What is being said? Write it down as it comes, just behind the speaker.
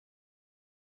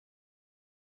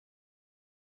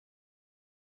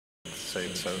say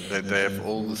it so. They have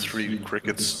all the three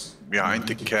crickets behind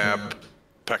the cab,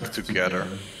 packed together.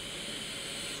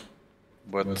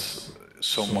 But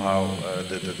somehow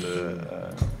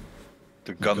the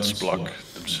guns block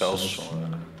themselves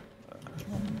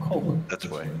that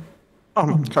way.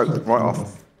 I'm coat right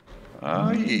off.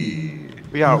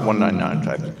 We are at 199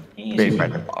 type. Being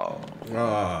ready.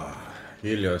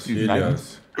 Helios.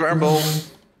 Scramble!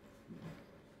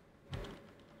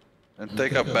 And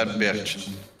take up BFCH.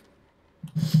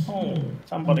 Oh,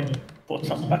 somebody bought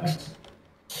some packs.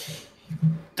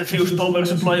 The fuse power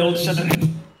supply all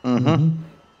sudden.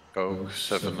 Coke,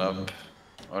 7-Up.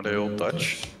 Are they all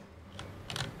Dutch?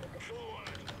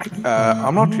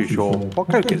 I'm not too sure what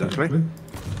Coke is actually.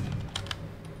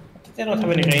 They don't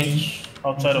have any range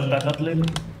outside of that at least.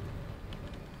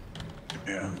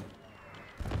 Yeah.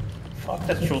 Fuck,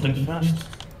 that's shooting fast.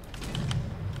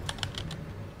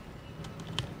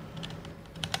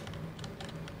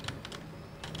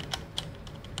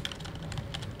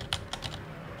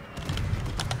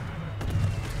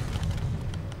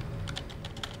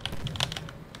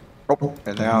 Oh,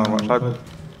 and they are on the right side.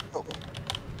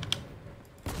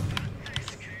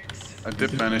 I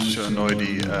did manage to annoy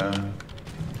the...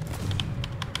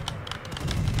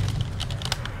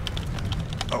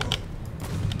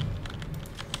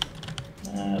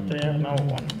 There, no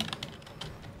one.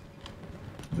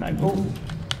 Mango.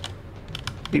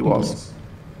 He was.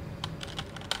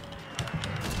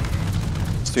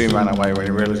 Stu ran away when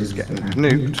he realised he's getting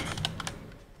nuked.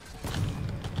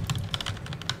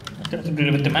 Got to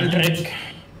deal with the Mandrake.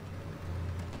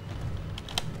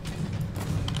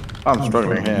 I'm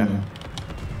struggling here.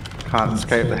 Can't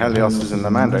escape the Helios and the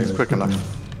Mandrakes quick enough.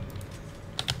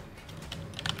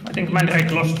 I think Mandrake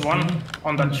lost one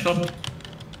on that shot.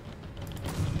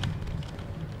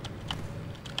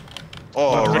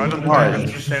 Oh, right on the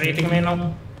target. They're eating me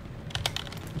now.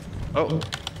 Oh.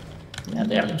 Yeah,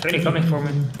 they are really coming for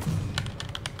me.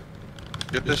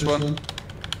 Get this one.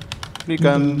 You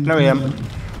can, no EM.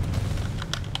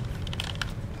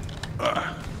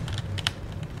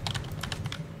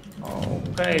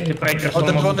 Okay, the breaker's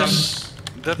Oh, almost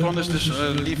that one is this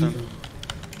leaving.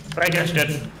 Breaker's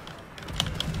dead.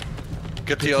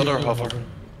 Get the other hover.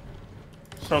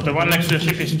 So the one next to the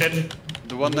ship is dead.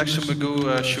 The one next to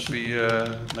Magoo should be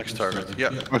next target.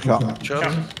 Yeah. Okay.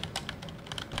 Shot.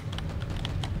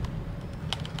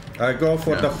 I go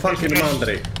for the fucking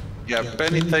Mandrake. Yeah,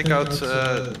 Penny, take out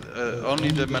only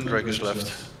the Mandrake is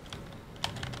left.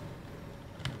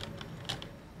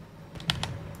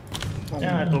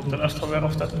 Yeah, I took the last hover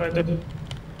of that right there.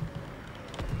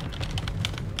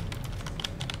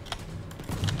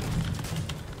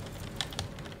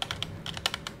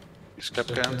 He's cap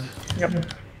canned. Yep.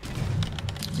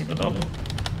 Keep it up.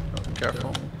 Oh,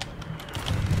 careful.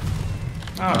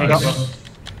 Ah, he got one.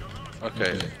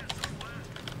 Okay.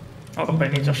 Oh,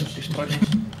 Penny just destroyed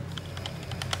him.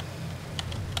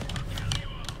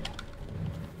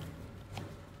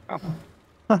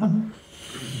 I'm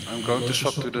going to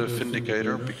swap to the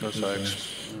Vindicator because I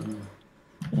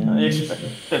expect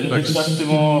exactly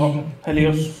more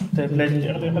Helios. They played it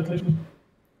earlier at least.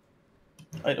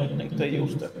 I don't think they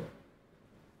used that.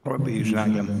 Probably using that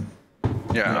again.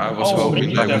 Yeah, I was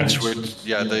hoping they would switch.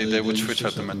 Yeah, they would switch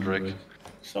out the Mandrake.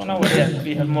 So now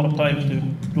we have more time to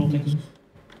do things.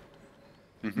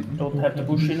 Don't have to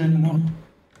push in anymore.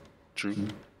 True.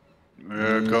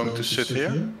 We're going to sit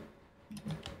here.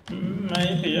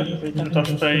 Maybe, yeah. We can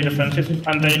just stay defensive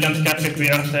and they can catch if we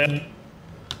are there.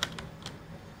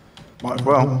 Might as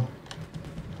well.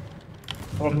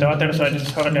 From the other side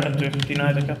it's harder to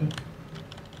deny the cap.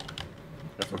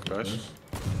 Careful, guys.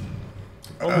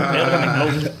 Oh, they are coming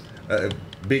close.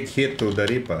 Big hit to the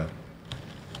Reaper.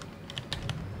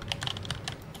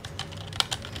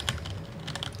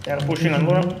 They are pushing on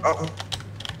more. Oh,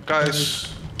 guys.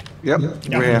 Yep,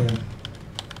 we're here.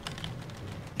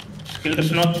 Kill the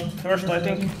snot first, I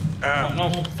think. Oh,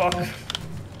 no, fuck.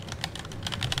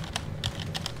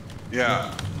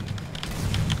 Yeah.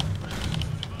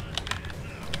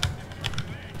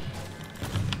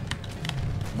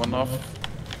 One off.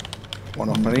 One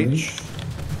off on each.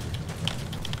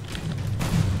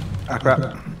 Ah, crap.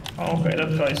 Oh, okay,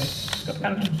 that guy's got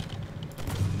canned.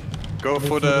 Go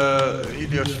for the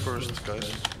Helios first,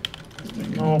 guys.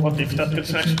 No, but if that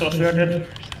gets next to us, we are dead.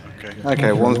 Okay.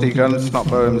 Okay, one's degunned, not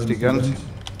Bowen's degunned.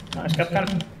 Nice, got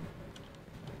canned.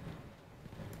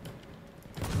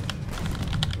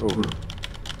 Ooh.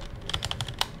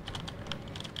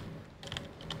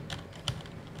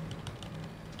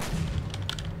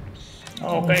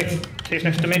 Okay, he's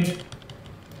next to me.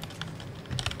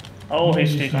 Oh,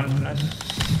 he's degunned, nice.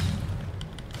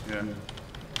 Yeah.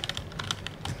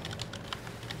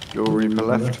 Your Reaper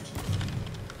left.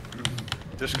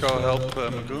 Disco help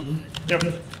Magoo. Yep.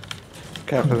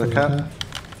 Careful of the cat.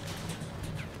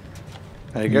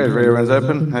 There you go, rear end's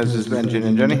open. There's his engine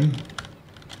and Jenny.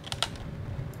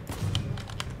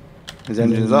 His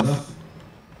engine's off.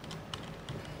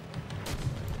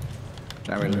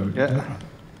 Now we look at.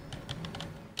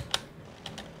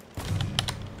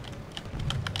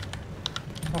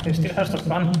 Oh, he still has the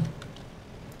gun.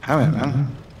 Have it,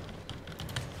 man.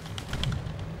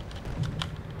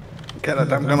 Get that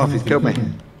damn gun off, he's killed me.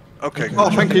 Okay. Oh,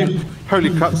 thank you. Holy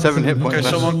crap, 7 hit points Okay,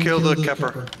 left. someone kill the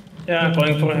capper. Yeah, I'm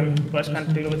going for him. You guys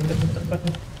can't deal with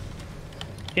it.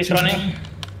 He's running.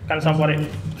 Can somebody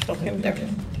stop him there?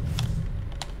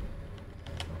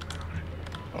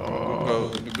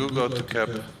 Go to cap.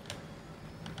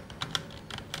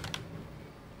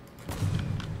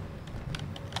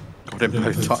 Got him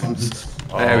both times.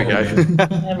 There we go.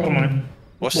 Never mind.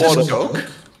 Was this coke?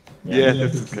 Yeah,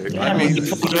 this is good. I mean,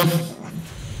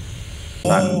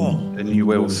 The new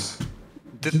wheels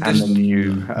did and the this,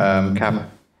 new cab.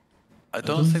 I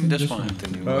don't think this one had the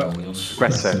new wheels.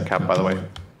 Progressor cab, by the way.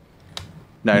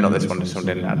 No, not this one. This one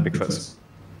didn't add Bigfoots.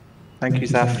 Thank you,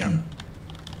 Saf.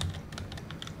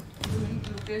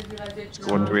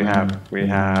 So what do we have? We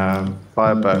have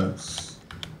firebugs,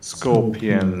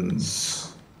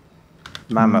 scorpions,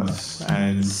 mammoths,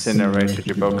 and incinerated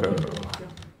Jaboko.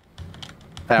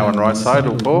 Power on right side,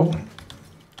 all 4.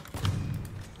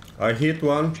 I hit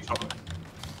one.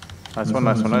 Nice one,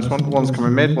 nice one, nice one. One's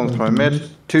coming mid, one's coming mid,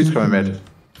 2's coming mid.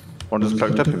 One just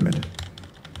cloaked up in mid.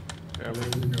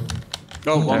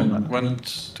 Oh, one went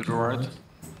to the right.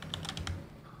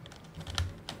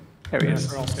 There he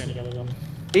is. We're all staying together then.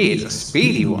 He is a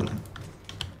speedy one.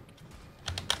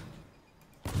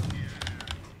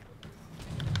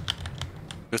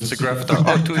 Does the gravitar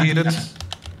auto heat it?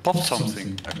 Pop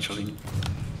something, actually.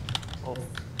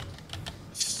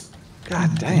 God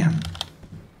damn.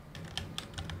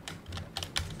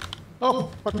 Oh,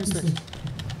 fuck these things.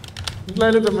 You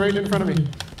landed them right in front of me.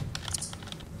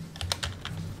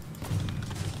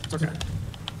 It's okay.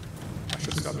 I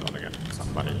should stop it on again.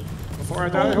 Somebody. Before I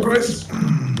die,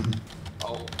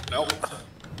 Oh, no.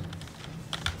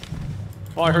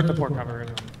 Well, I heard the port cover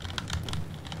anyway.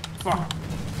 Fuck.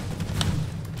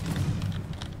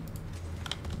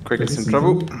 Cricket's in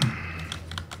trouble.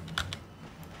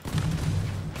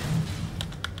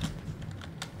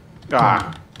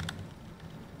 Ah.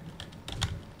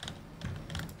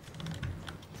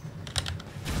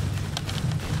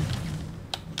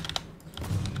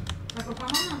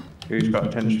 Who's got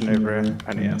attention over here?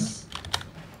 And yes.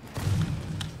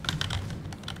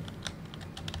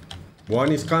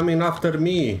 One is coming after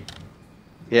me.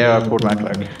 Yeah, I pulled my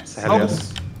cloak. It's a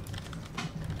Helios.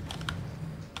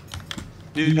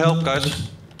 Need help, guys.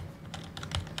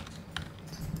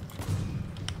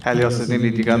 Helios is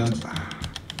nearly degunned.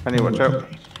 Can you watch out?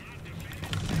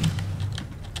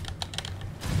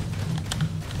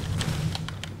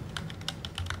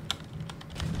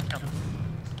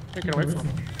 Take it away from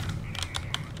me.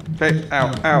 Okay,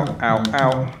 ow, ow, ow,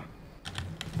 ow.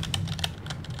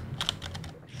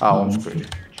 Oh, I'm screwed.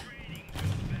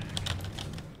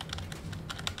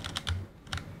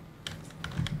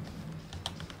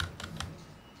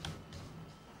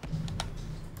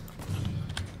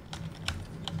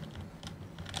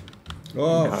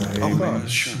 Oh, Oh,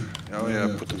 gosh. Oh,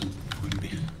 yeah, put them.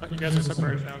 You guys are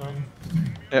separated now, though.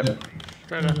 Yep.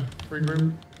 Try to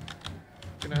regroup.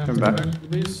 Gonna have Come to back. go back to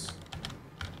these.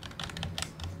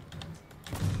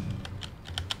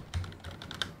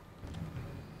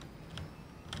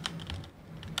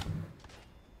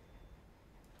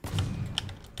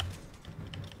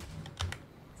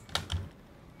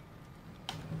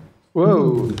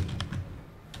 Whoa.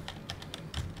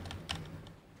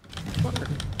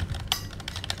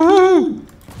 Woo!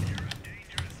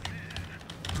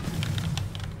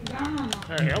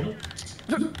 There you go.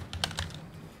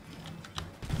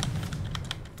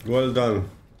 well done.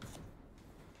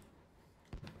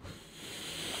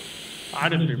 I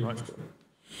didn't do much.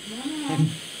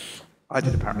 I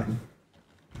did apparently.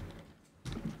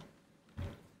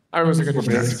 I was a good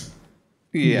distraction.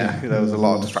 Yeah, there was a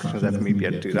lot of distractions there for me to be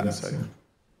able to do that, so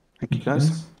thank you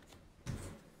guys.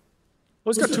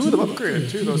 Well, it's got 2 of them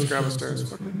upgraded too, those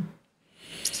gravisters.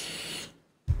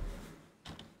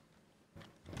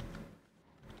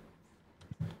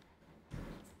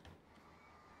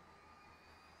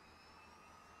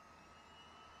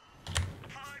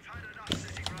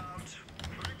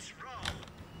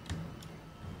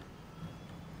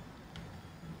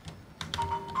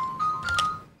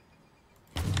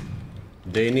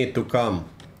 They need to come.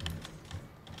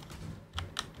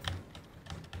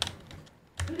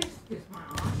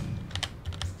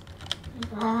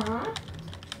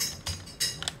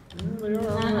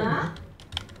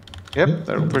 Yep,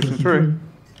 they're all pushing through.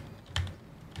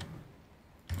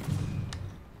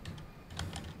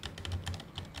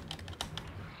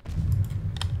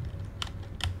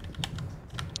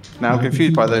 Now I'm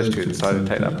confused by those two that decided to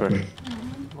take that push.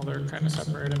 Well, they're kind of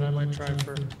separated. I might try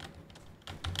for...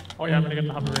 Oh yeah, I'm gonna get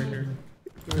the hover right here.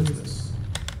 Who is this?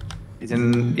 He's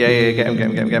in... Yeah, get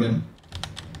him.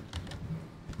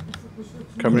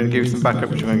 Coming in to give you some backup,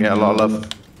 which you're going to get a lot of love.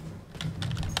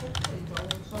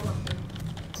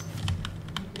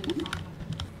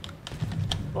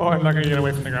 Oh, I'm not gonna get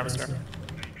away from the gravitar.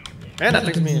 Man, that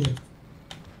thing's mean.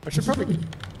 I should try to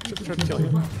kill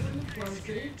you.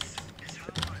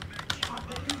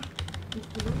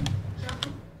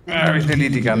 He's nearly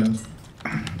degunned.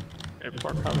 Okay,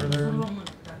 poor cover there.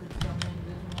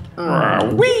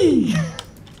 Whee!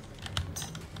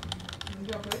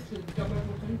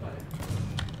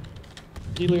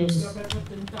 Helios.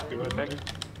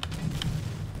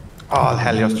 Oh, the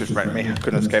Helios just wrecked me. I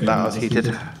couldn't escape that, I was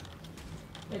heated.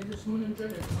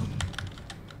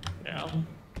 Yeah.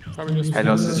 Probably just...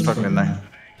 Helios is struggling now.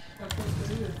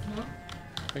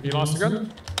 Think he lost the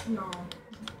gun? No.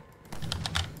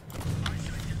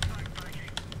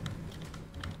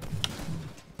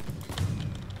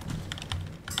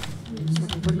 He's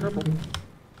looking pretty crippled.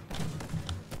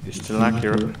 He's still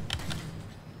accurate.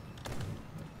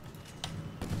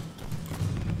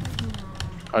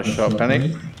 I shot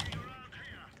Penny.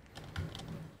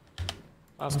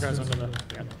 Last guy's under the...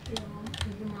 Yeah.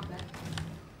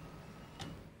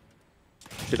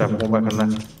 Should have one weapon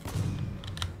left.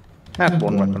 Had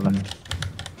one weapon left.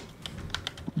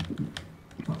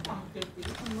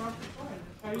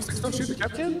 Don't shoot the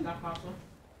captain?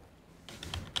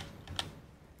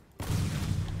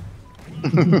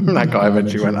 That guy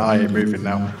eventually went, I ain't moving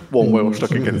now. One wheel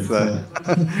stuck against the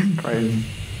crane.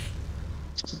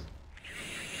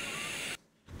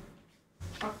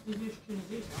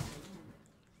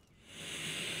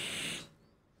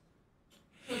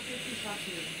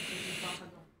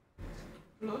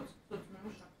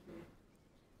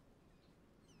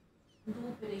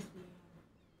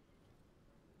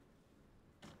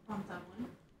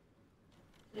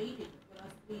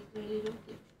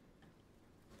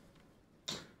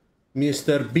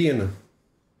 Mr. Bean.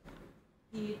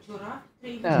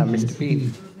 Ah, Mr.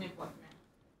 Bean.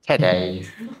 Teddy.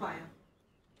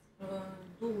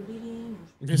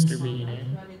 Mr.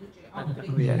 Bean.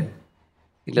 Oh yeah.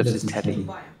 He loves his Teddy.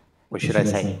 Or should I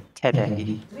say,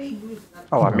 Teddy?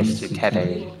 Oh, I missed you,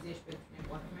 Teddy.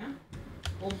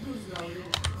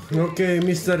 Okay,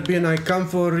 Mr. Bean, I come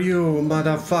for you,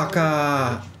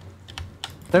 motherfucker.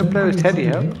 Don't blow his Teddy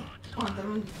out.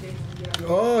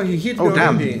 Oh, he hit me Oh,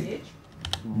 damn. already.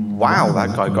 Wow,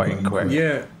 that guy got in quick.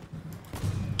 Yeah.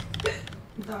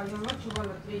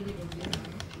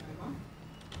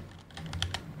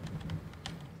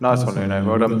 Nice one, Uno.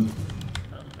 Well done.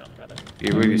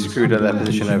 You really screwed up their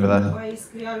position over there. I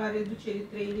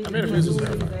made a business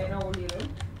there.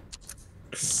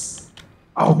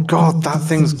 Oh god,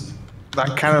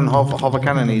 that cannon, hover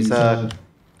cannon, he's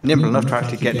nimble enough to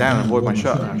actually get down and avoid my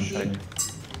shot, actually.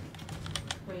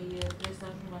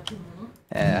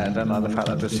 Yeah, I don't like the fact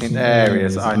that I've just seen... There he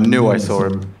is, I knew I saw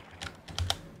him.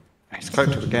 He's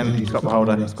cloaked up again, he's got the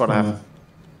holder, he's got to have.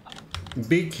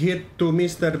 Big hit to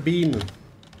Mr. Bean.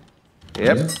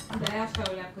 Yep.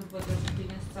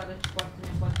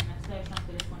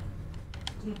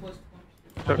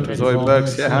 Dr.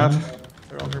 Zoidberg's hit hard.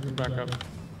 They're all grouping back up.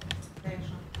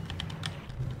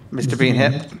 Mr. Bean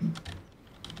hit.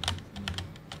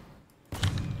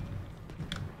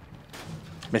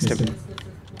 Missed him.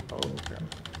 Oh, okay.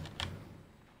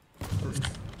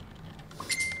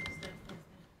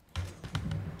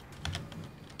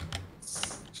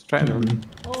 Straight into him.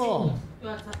 Oh!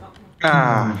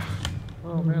 Ah.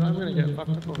 Oh man, I'm gonna get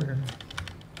fucked up over here.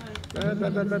 Bad.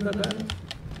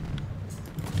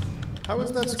 How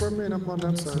is that square made up on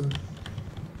that side?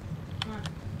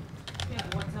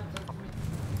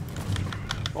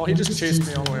 Well, he just chased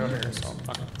me all the way over here, so I'm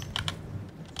fucking...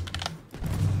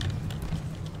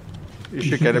 You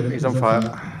should get him, he's on fire.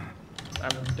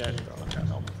 I'm dead, bro. I got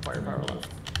no firepower left.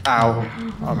 Ow.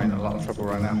 I'm in a lot of trouble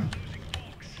right now.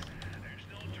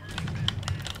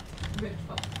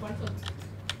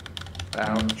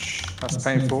 Ouch. That's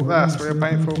painful. That's real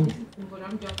painful.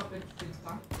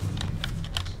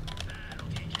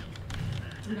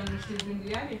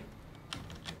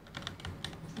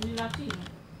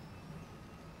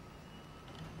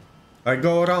 I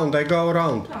go around.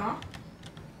 Oh,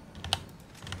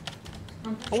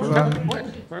 we're coming. What?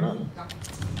 Right on.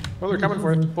 Oh, they're coming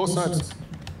for it. Both sides.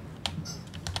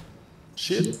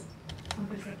 Shit.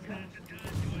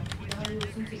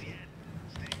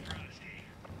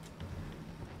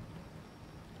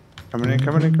 Coming in,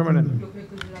 coming in, coming in.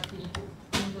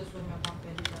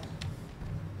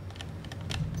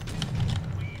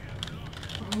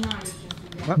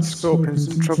 That Scorpion's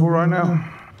in trouble right now.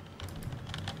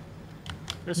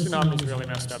 This tsunami's really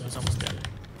messed up. It's almost dead.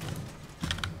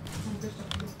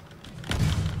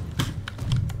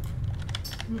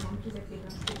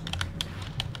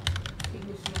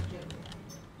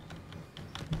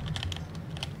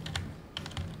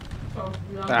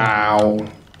 Ow.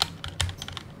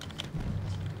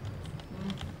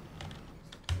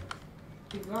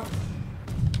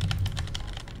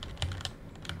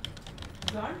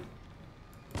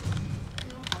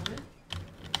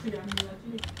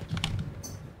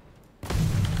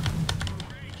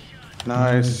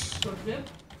 Nice.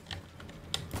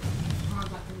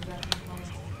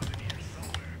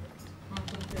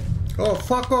 Oh,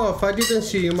 fuck off! I didn't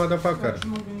see you, motherfucker.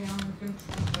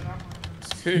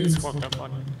 He's fucked up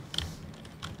on me.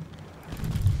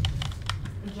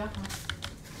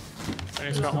 And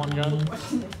he's got one gun.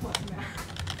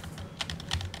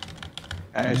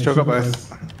 And he's still got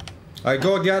both. I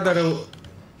go the other.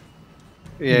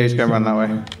 Yeah, he's going around that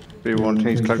way. Be warned,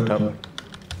 he's cloaked up.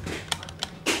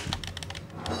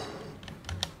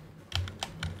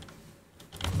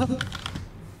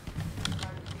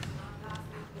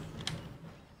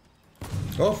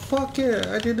 Oh fuck yeah!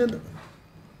 I didn't.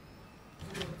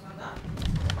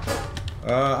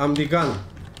 I'm the gun.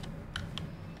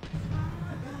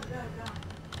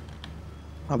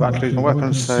 I'm about to lose my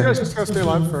weapons, so... You guys just gotta stay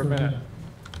alive for a minute.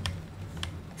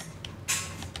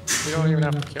 You don't even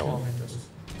have to kill him, just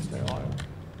stay alive.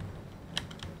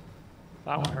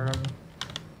 That one hurt him.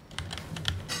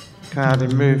 Can't hardly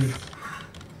move.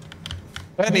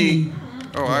 Penny!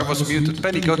 Oh, I was muted.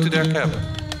 Penny, go to their cab.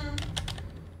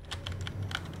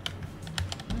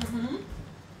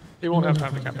 He won't have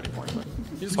time to camp anymore, but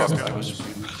he just gotta go.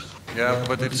 Yeah,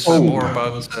 but it's more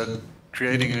about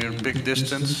creating a big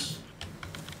distance.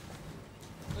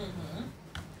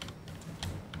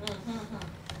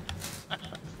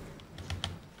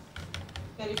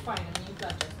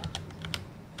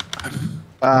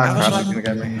 Ah, crap, he's gonna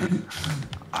get me.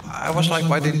 I was like,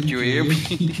 why didn't you hear me?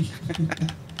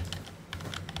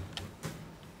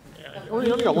 Yeah, you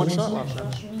only got one shot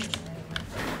left.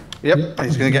 Yep,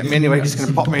 he's gonna get me anyway, he's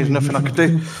gonna pop me, there's nothing I could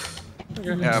do.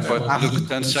 Yeah, but look,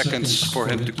 10 seconds for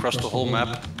him to cross the whole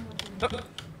map.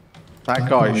 That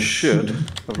guy should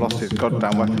have lost his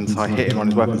goddamn weapons. I hit him on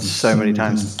his weapons so many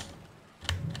times.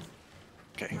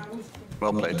 Okay,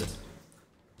 well played.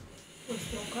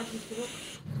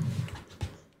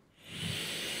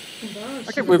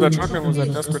 I can't believe that shotgun was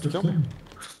that desperate to kill me.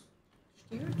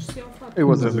 Who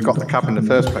was it that got the cap in the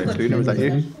first place, Luna? Was that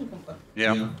you?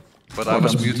 Yeah, but I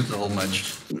was muted the whole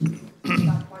match.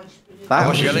 That I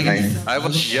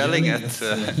was yelling at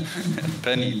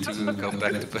Penny to go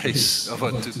back to base,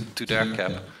 to their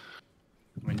cab,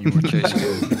 when you were chasing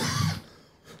him.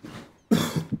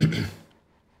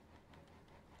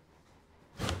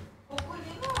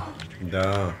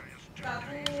 Da.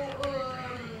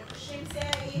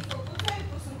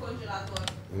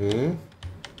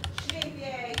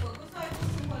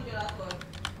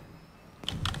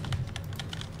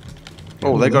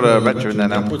 Oh, they got a retro in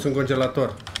there Am now. pus în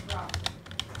congelator.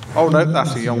 Oh no,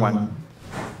 that's a young one.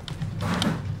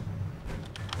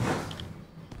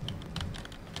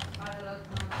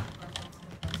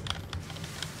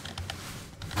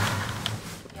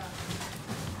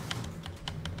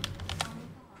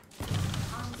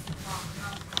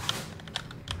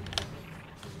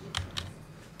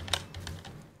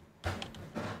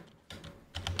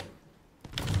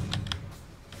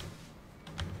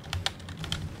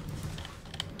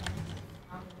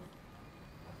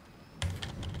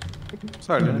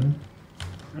 Sorry, Lynn.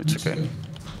 It's okay.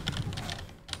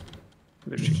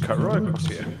 Literally cut right across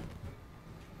here.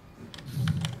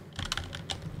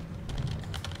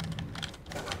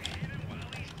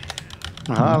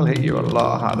 I'll hit you a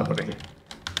lot harder, buddy.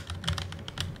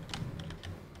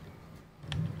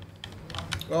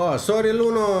 Oh, sorry,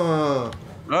 Luno.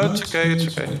 No, it's okay, it's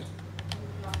okay.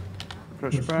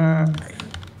 Push back.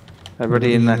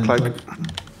 Everybody in their cloak.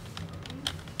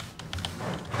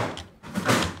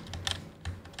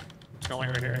 Going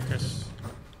right here, because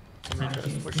somebody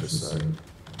tries to push this side.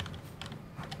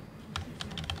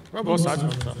 Well, both sides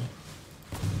of them.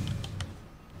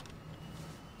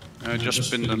 I just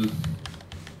pinned them.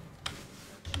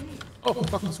 Oh,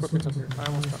 fuck, the scorpion's up here. I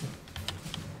almost got him.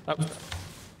 That was bad.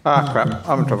 Ah, crap.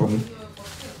 I'm in trouble.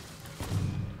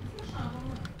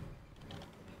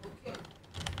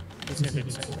 He's gonna be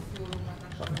insane.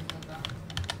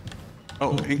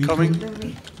 Oh, incoming.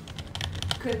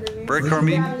 Break on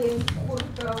me.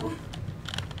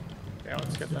 Yeah,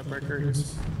 let's get that breaker.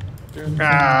 He's doing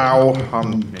Ow!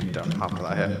 I'm nearly done half of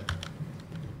that hit.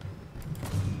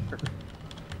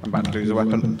 I'm about to lose a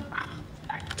weapon.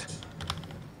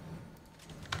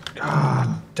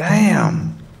 God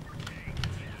damn!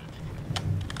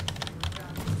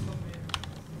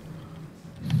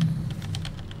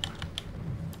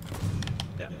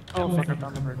 Oh, fuck, I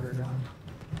found the breaker again.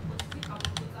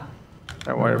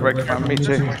 Don't worry, break found me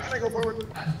too.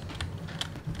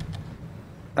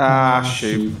 Ah,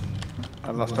 shoot.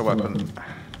 I lost a weapon.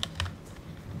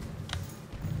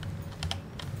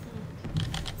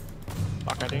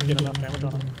 Fuck, I didn't get enough damage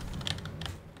on him.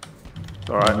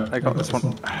 Alright, I got this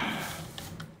one.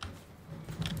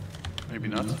 Maybe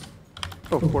not.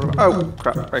 Oh,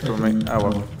 crap, break on me. Oh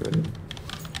well, good.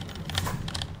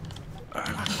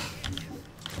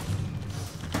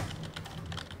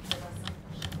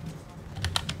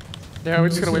 Yeah, we're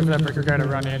just gonna wait for that breaker guy to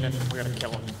run in and we're gonna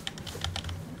kill him.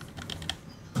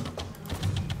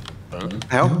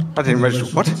 Hell? I didn't register.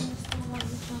 What?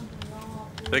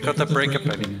 They got that breaker,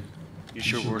 Penny. He's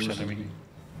your worst enemy.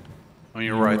 On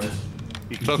your right.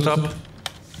 He cloaked up.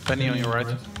 Penny on your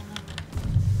right.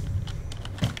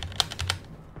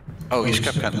 Oh, he's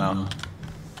Capcan now.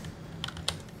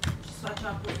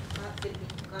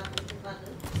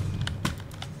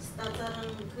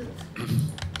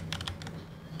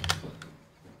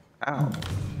 Ow.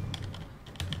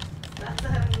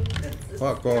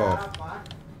 Fuck off.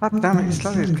 God damn it, he's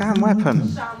lost his damn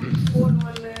weapon.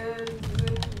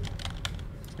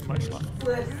 Too much left.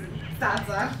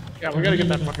 Yeah, we gotta get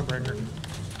that fucking breaker.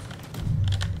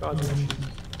 God's mission.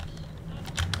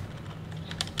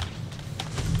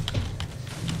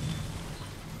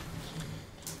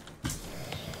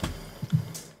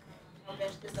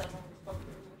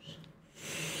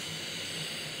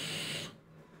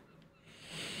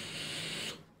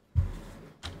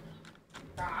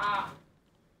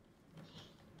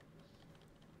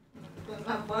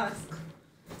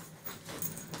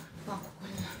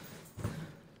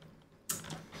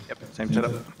 Yep, same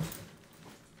setup.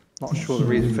 Not sure the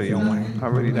reason for the on way. I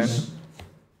really don't.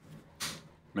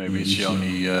 Maybe it's the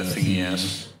only thing he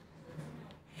has.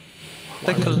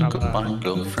 Take a look at my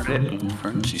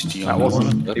girlfriend. She's the That only one.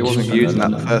 wasn't. He wasn't using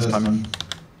that the first time.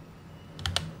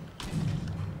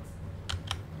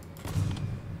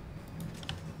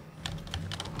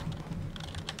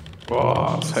 Oh,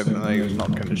 I was hoping that he was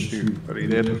not going to shoot, but he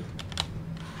did.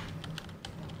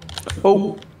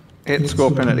 Oh, hit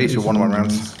Scorpion at least with one of my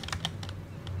rounds.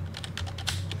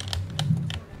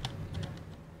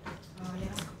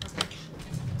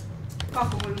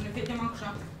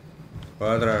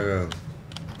 Dragă.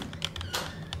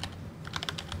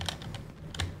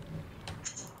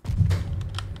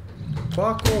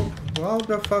 Fuck off. How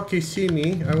the fuck he see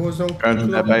me? I was on Going to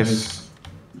their base.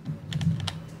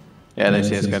 Yeah, they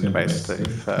see us going to base.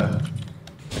 They're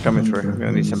coming through. We're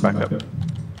going to need some backup.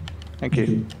 Thank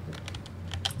you.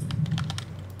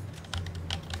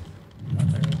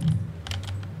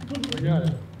 We got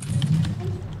it.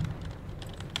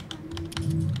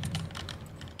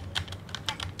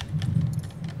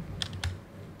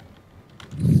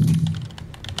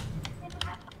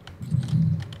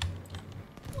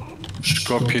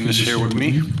 Scorpion is here with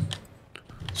me.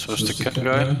 So is the cat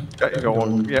guy. Go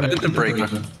on. Yep. And the breaker.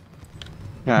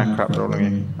 Yeah, crap rolling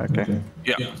you. Okay.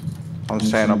 Yeah. I'm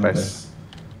staying on base.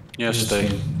 Yeah, stay.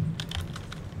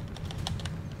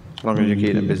 As long as you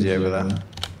keep them busy over there.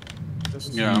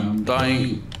 Yeah, I'm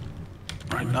dying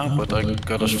right now, but I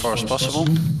got as far as possible.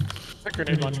 That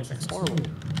grenade launcher thing's horrible.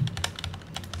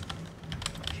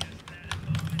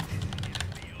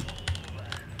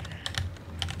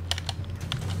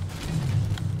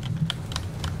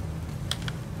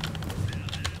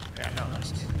 Yeah, no,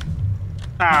 that's...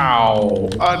 Ow!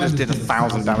 I just did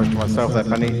 1,000 damage to myself there,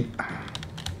 Penny.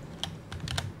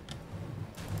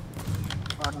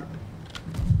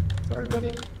 Sorry,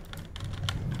 buddy.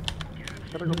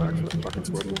 Gotta go back to that fucking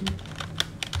squad.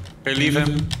 Okay, leave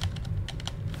him.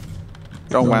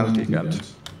 Go Wednesday,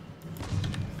 guns.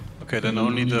 Okay, then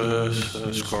only the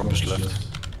Scorpius left.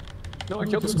 No, I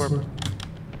killed the scorpion.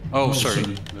 Oh, sorry.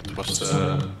 That was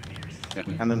the... Yeah.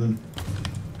 And then.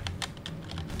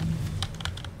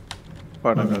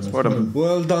 Well done, guys. Well done.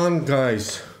 Well done,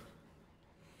 guys.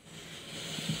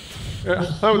 Yeah,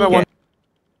 that one.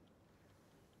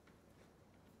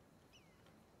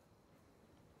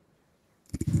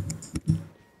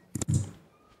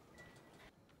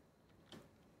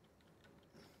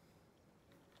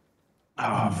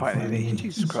 Oh, finally,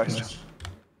 Jesus Christ.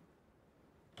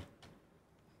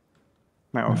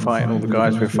 Now we're fighting all the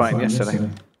guys we were fighting yesterday.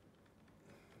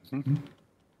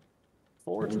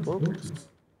 Forward focus.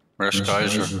 Where's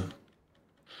Kaiser?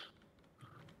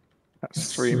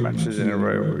 That's 3 matches in a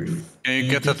row. Can you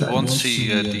get that one C,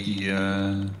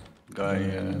 the guy,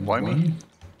 Wymie?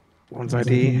 One's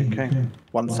ID, okay.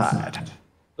 One side.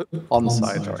 On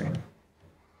side, sorry.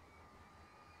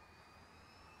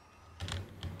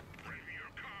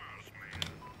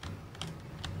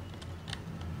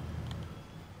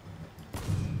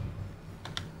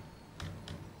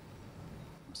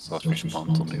 Thought we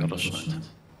spawned on the other side.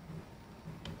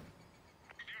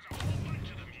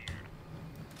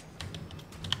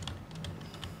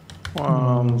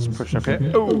 One's pushing up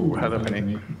here. Oh, hello,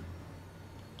 Penny.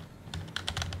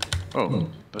 Oh,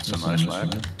 that's a nice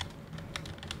lag.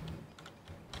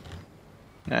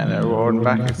 And they're all holding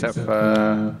back except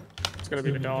for... It's gonna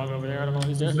be the dog over there. I don't know what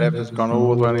he's doing. Lev has gone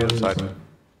all the way on the other side.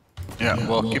 Yeah,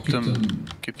 well, keep them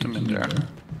in there.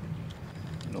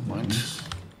 Don't mind.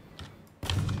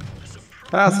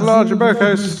 That's the larger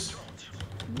Bocos.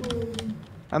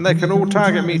 And they can all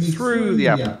target me through the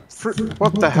app.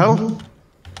 What the hell?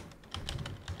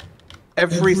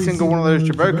 Every single one of those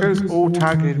Jabocos all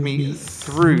targeted me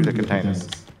through the containers.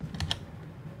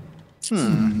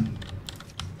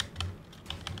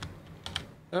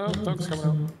 Oh, dog's coming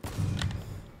out.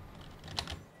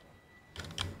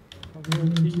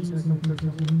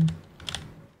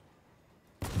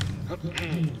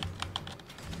 Okay,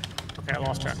 I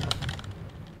lost track.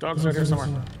 Dog's right here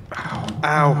somewhere. Ow,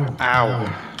 ow, ow.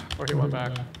 Or he went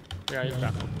back. Yeah, he's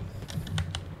back.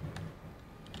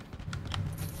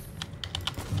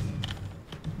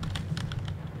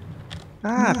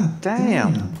 Ah,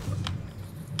 damn.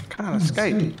 Can't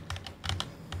escape.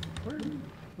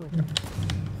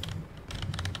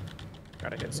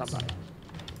 Gotta hit somebody.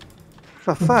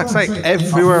 For fuck's sake,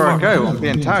 everywhere I go, I'm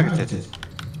being targeted.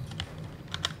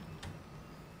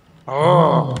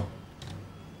 Oh.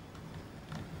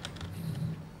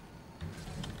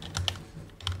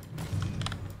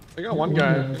 We got one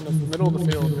guy in the middle of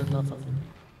the field doing nothing.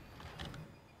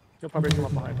 He'll probably come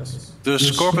up behind us. The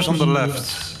Scorpius on the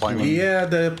left. Wymie. Yeah,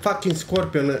 the fucking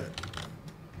scorpion.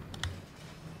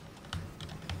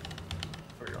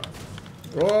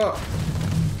 Oh!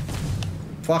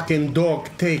 Fucking dog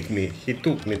take me. He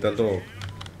took me, the dog.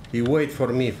 He wait for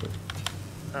me.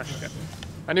 Oh shit.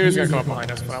 I knew he was gonna come up behind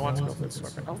us, but I wanted to go for the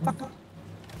scorpion. Oh fuck.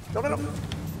 No.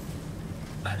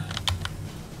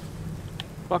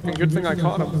 Fucking good thing I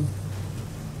caught him.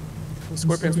 The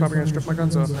scorpion's probably gonna strip my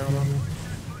guns off now though.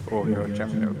 Oh, you're a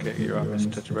champion. Okay, you are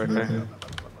Mr. Jaboko.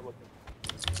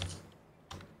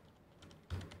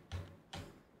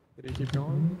 Did he keep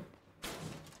going?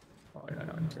 Oh yeah, no, I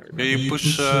can't remember. Can you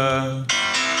push,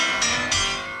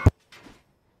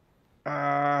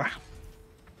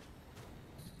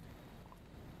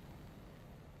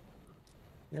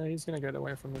 Yeah, he's gonna get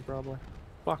away from me probably.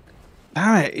 Fuck.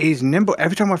 Damn it, he's nimble.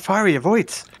 Every time I fire, he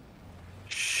avoids.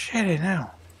 Shit it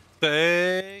now.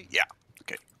 yeah,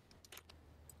 okay.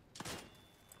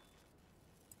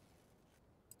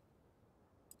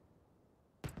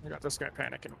 I got this guy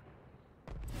panicking.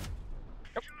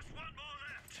 Yep.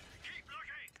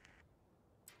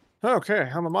 Okay,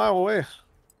 I'm a mile away.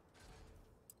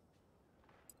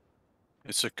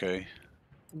 It's okay.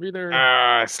 Be there.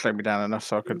 It slowed me down enough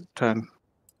so I could turn.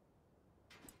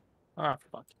 Ah,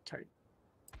 fucking tight.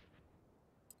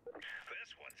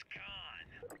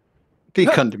 He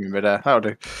cunned me midair. That'll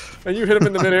do. And you hit him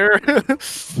in the midair.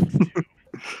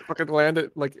 Fucking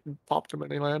landed, like popped him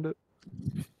and he landed.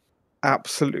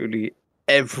 Absolutely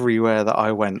everywhere that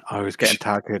I went, I was getting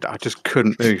targeted. I just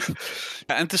couldn't move.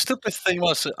 And the stupid thing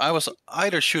was, I was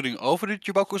either shooting over the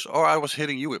Jabocos or I was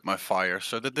hitting you with my fire,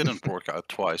 so that didn't work out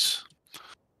twice.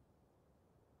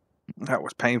 That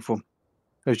was painful.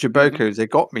 Those Jabocos, they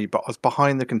got me, but I was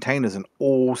behind the containers and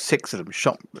all 6 of them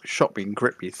shot me and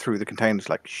gripped me through the containers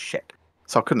like shit.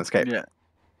 So I couldn't escape. Yeah.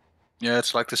 Yeah,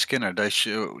 it's like the Skinner. They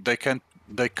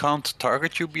can't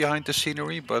target you behind the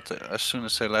scenery, but as soon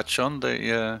as they latch on,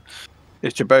 they...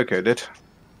 It's Jaboko did.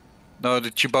 No,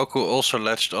 the Jaboko also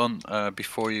latched on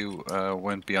before you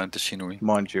went behind the scenery.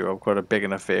 Mind you, I've got a big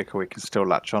enough vehicle we can still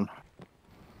latch on.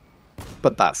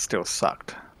 But that still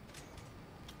sucked.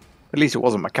 At least it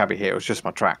wasn't my cabbie here, it was just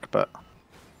my track, but...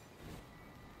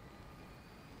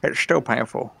 It's still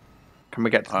painful. Can we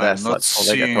get to their side before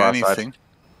they get to our side?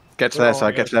 Get to their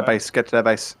side, get to their base, get to their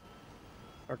base.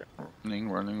 Okay.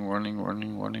 Running.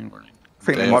 I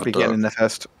think they might be getting in there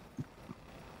first.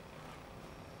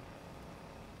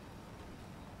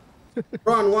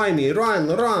 Run, Wymie, run!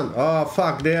 Oh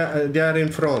fuck, they are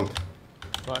in front.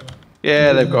 But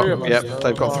Yeah, they've got,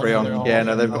 they've got 3 on. Yeah,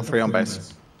 no, they've got 3 on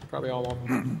base. probably all of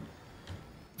them.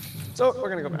 So we're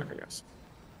gonna go back, I guess.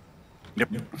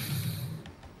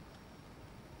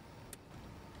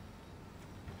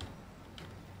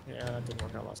 Yeah, that didn't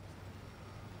work out last.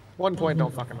 1 point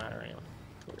don't fucking matter anyway.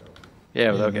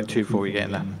 Yeah, well, they'll get 2 before we get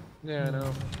in there. Yeah, I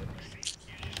know.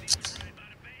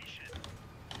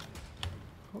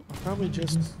 I'll probably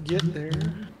just get there.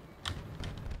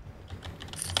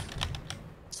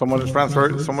 Someone just ran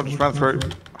through. Someone just ran through.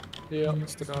 Yeah,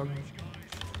 it's the dog.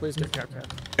 Please get cat.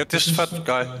 Get this fat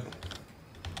guy.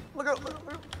 Look out,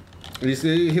 look out.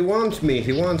 He wants me.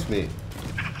 He wants me.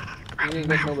 You ain't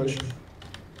got nobody.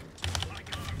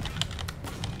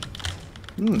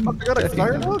 Hmm. I got a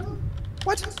fire dog?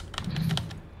 What?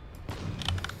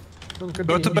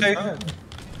 Go to bay.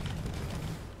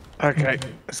 Okay,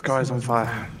 this guy's on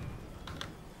fire.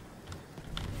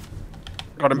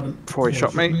 Got him before he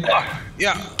shot me.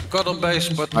 Yeah, got on base,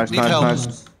 but Nice, need nice, help.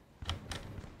 nice.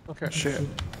 Okay. Shit.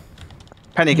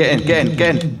 Penny, get in, get in,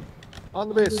 get in. On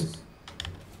the base.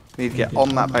 You need to get on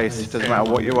that base. Doesn't matter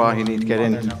what you are, you need to get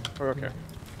in. Okay.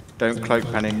 Don't cloak,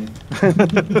 Penny.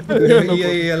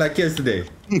 Yeah, like yesterday.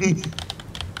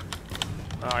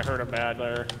 Oh, I heard a bad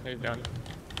there. He's done.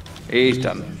 He's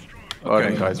done.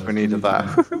 Okay, guys, we needed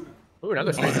that. Ooh,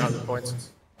 another 3,000 points.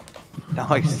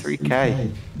 Nice,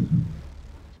 3k.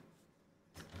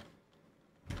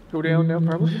 Go down now,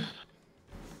 probably.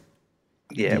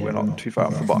 Yeah, we're not too far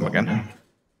off the bottom again.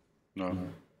 No.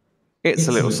 It's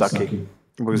a little sucky.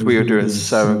 Because we were doing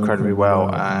so incredibly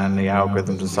well, and the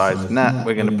algorithm decides, nah,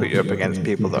 we're going to put you up against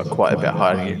people that are quite a bit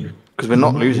higher than you. Because we're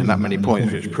not losing that many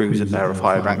points, which proves that they're of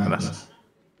higher rank than us.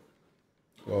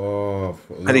 Oh,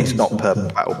 At least not per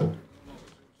battle.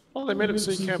 Oh, they made it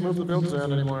so you can't move the builds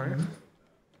around anymore.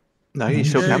 No, you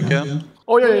still Yeah, can. you can.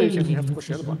 Oh, yeah, you can. You have to push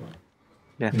the other button.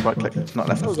 Yeah, right click. It's not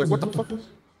left. I was like, what the fuck?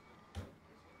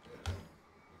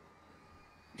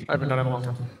 I haven't done it in a long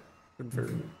time. Couldn't figure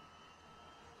it out.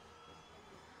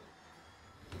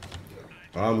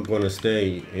 I'm gonna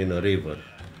stay in a river.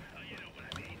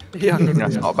 Yeah,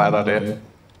 That's not a bad idea.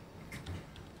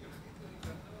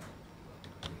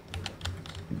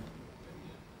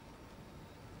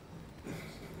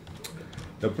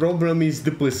 The problem is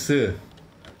the PC.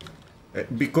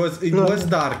 Because it was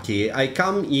darky, I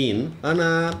come in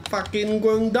and fucking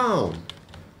going down.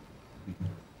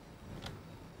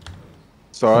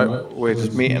 It's alright, we're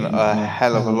just meeting a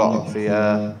hell of a lot of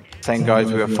the same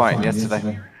guys we were fighting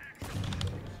yesterday.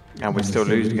 And we're still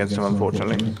losing against them,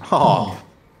 unfortunately. Oh.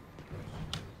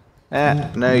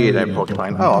 No you don't,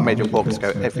 Porcupine. Oh, I made your porks go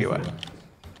everywhere.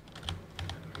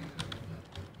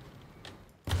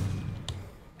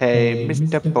 Hey,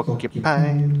 Mr.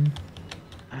 Porcupine.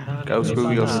 Go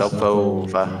screw yourself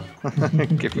over.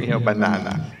 Give me a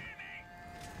banana.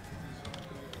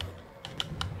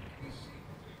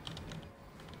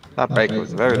 That breaker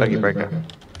was a very lucky breaker.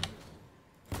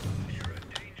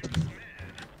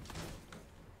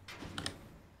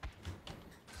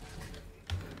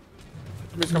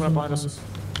 Somebody's coming up behind us.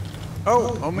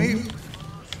 Oh, on me.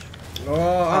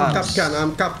 Oh, I'm Capcan,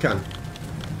 I'm Capcan.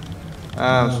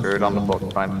 I'm screwed on the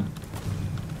Porcupine.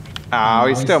 Oh,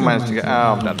 he still managed to get.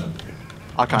 Oh, I'm done.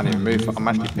 I can't even move. I'm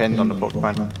actually pinned on the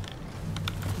Porcupine.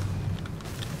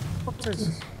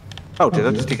 Oh, did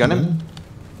I just degun him?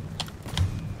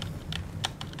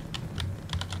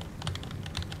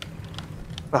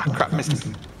 Ah, crap, missed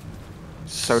him.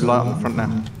 So light on the front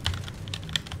now.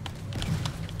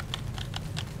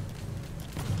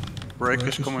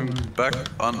 Breaker's coming back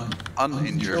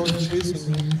uninjured.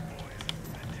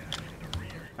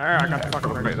 Alright, I got the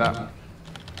fucking breaker. that.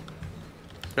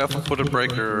 Careful for the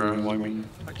breaker, Wyoming.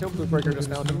 I killed the breaker just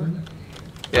now, didn't I?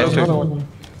 Yeah, There's another so, one.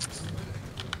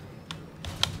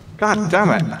 God damn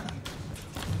it.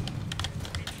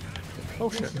 Oh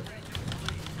shit. You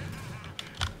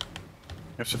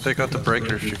have to take out the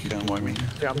breaker if you can, Wyoming.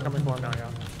 Yeah, I'm coming for him now, yeah.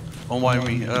 On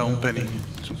Wyoming, on Penny.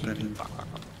 It's on Penny.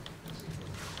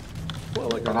 Well,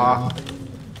 like, Ah,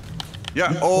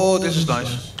 Yeah, oh, this is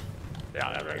nice.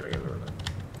 yeah, that breaker.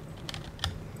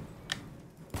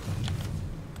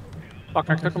 Fuck,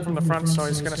 I took him from the front, so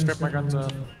he's gonna strip my guns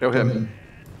off. kill him.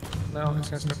 No, he's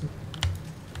gonna strip them.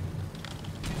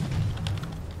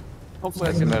 Hopefully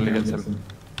I He can nearly hits him.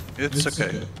 It's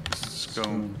okay. Let's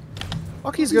go.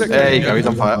 Fuck, he's good at There you go, he's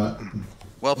on fire.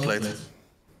 Well played.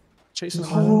 chasing him.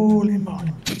 Holy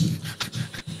moly.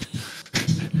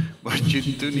 But you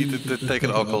do need to take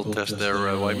an alcohol test there,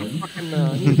 Wyman. Fucking,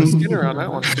 you need a Skinner on that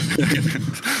one.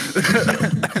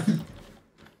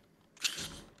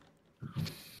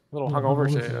 Little hungover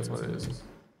shit, that's what it is.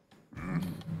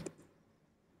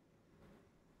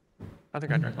 I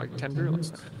think I drank like 10 beer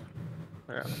last night.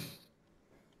 Yeah.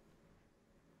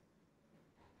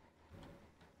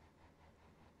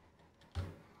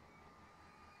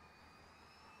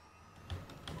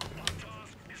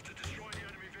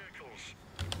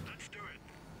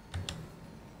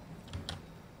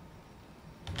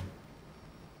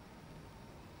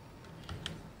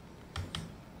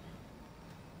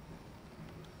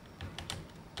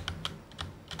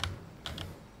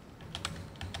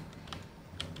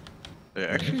 They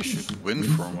actually should win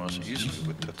from us easily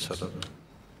with that setup.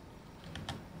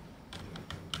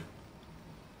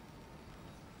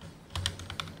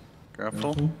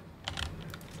 Careful.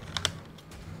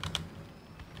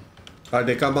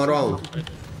 They come around.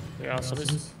 Yeah, so this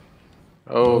is...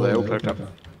 Oh, they all cloaked up.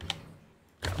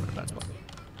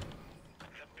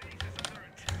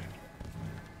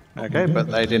 Okay, but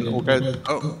they didn't all go.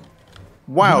 Oh,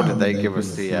 Wow, did they give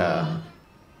us the?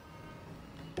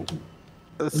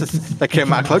 They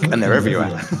came out of cloak and they're everywhere.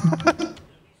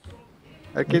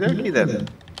 Okie dokie then.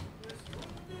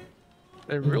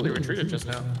 They really retreated just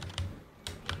now.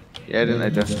 Yeah, didn't they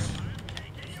just?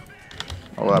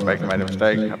 Oh, that Baker made a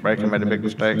mistake. That Baker made a big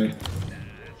mistake.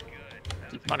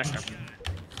 Punish him.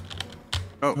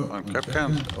 oh, I'm cap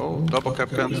canned. Oh, double cap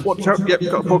canned. Watch out! Yep,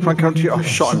 got a Pokemon counter. I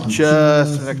shot him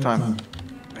just the next time.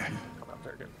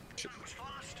 Very good. Shit.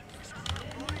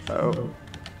 Oh,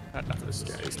 Not enough of this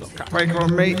guy. He's still caught. Baker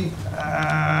on me.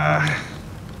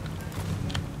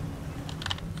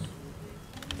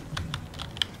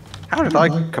 How did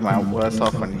I come out worse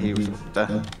off when he was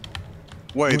there?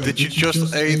 Wait, did you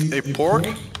just eat a pork?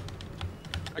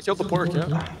 I killed the pork,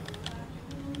 yeah.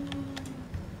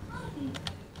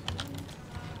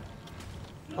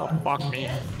 Oh, fuck me.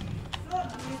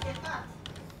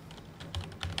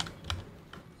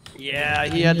 Yeah,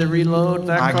 he had to reload.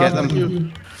 That I get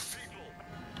them.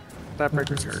 That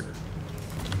breaker's hurt.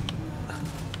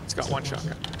 He's got one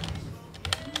shotgun.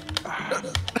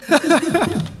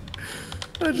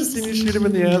 I just seen you shoot him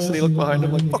in the ass and he looked behind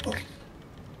him like, fuck.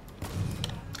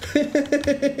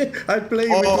 I play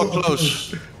Oh, with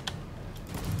close.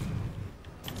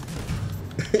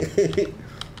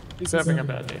 He's having a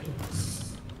bad day.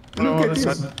 Look at this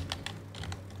this. one.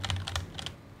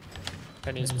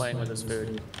 And he's playing with his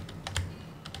food.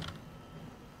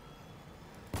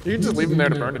 You can just leave him there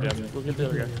to burn to death. We'll get the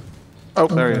other guy. Oh,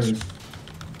 there he is.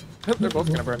 They're both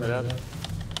gonna burn to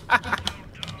death.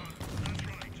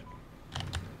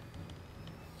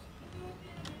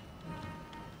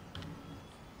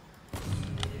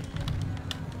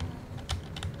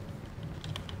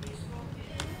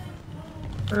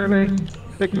 Really?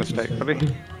 Big mistake,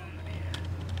 buddy.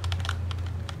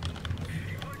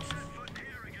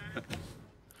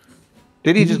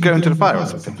 Did he just go into the fire or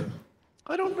something?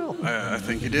 I don't know. I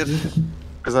think he did.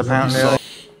 Because apparently...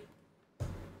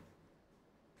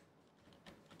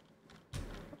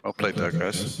 I'll play that,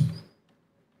 guys.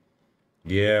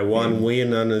 Yeah, 1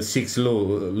 win and 6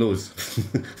 lose.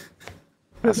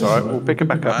 That's alright, we'll pick it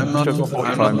back up. I'm not Still got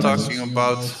 45 minutes. talking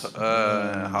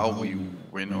about how we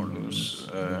win or lose.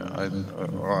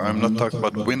 I'm not talking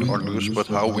about win or lose, but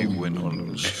how we win or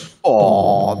lose.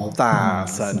 Oh,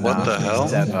 that's a What the hell?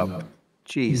 step up.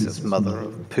 Jesus, mother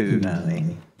of poo,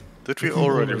 Nanny. Did we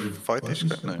already fight these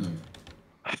guys? No.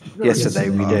 Yesterday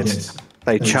we did.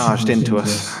 They charged into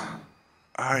us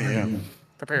Ah, yeah.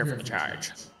 Prepare for the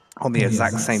charge. on the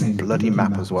exact same bloody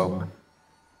map as well.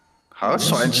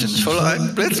 Hausweinchen soll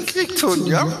einen Blitzkrieg tun,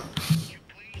 ja?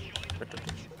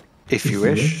 If you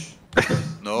wish.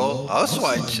 No,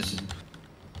 Hausweinchen.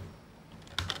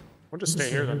 We'll just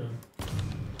stay here then.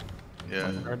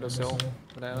 Yeah, Guard this hill.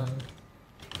 Banana.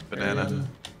 banana.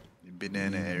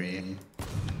 Banana area.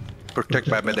 Protect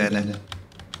my banana.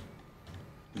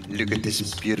 Look at this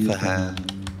beautiful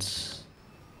hands.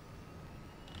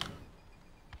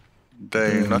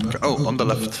 They're not. Oh, on the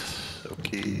left.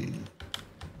 Okay.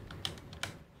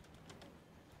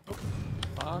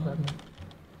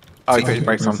 Oh, he got his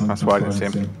brakes on, that's why I didn't see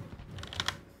him.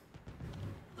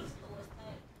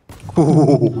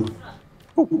 Ooh.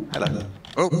 Ooh, hello.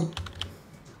 Oh,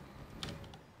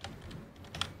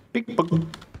 Big bug.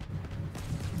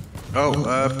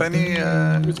 oh, Penny.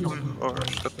 Or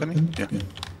is that Penny? Yeah.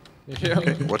 Yeah.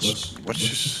 Okay. What's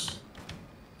this?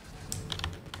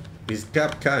 He's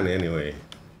cap can anyway.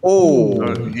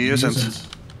 Oh, He isn't.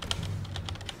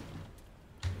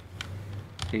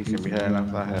 he's gonna be heading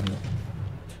up that head.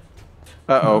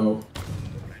 Uh-oh.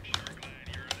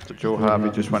 So Joe Harvey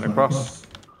just went across.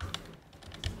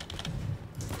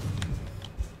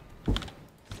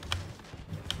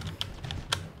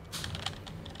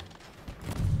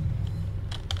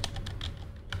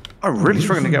 I'm really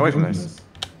struggling to get away from this.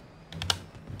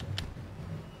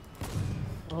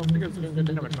 Oh, I think it's doing good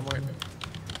damage. I'm waiting.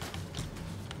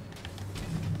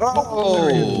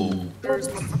 Oh. There's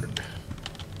the motherfucker.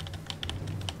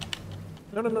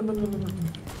 No, no, no, no, no, no, no.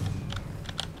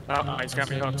 Oh, he's got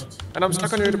me hooked. And I'm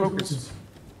stuck on your focus.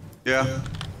 Yeah.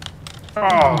 Oh,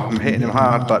 I'm hitting him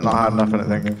hard, but not hard enough,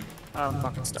 I think. I'm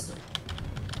fucking stuck.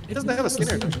 He doesn't have a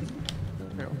skinner, does he?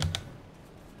 No.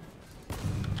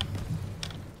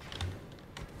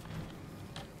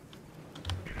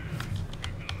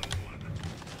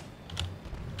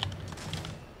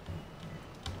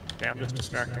 Damn, just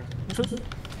distracting.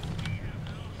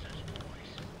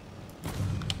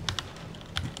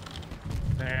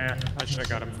 Nah, I should have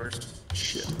got him first.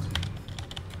 Shit.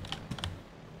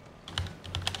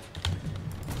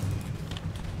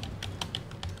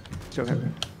 Still hit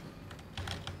me.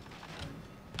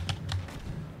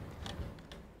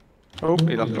 Oh,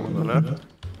 he lost one on the left.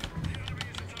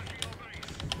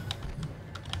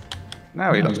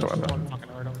 Now he lost a weapon. One fucking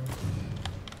hurdle.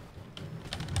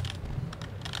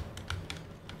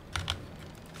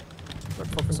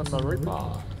 Let's focus on the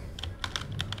ROPA.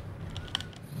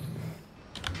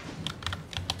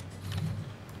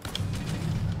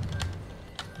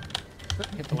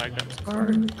 Hit the lag guns.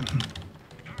 Alright.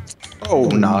 Oh,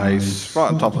 nice.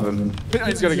 Right on top of him.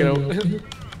 He's gotta get out.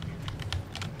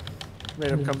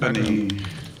 Made him come back. Penny,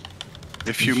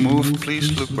 if you move,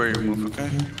 please look where you move, okay?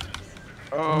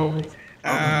 Oh.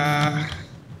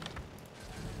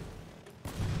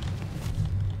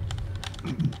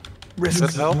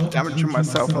 Risk help damaging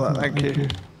myself for that, thank you.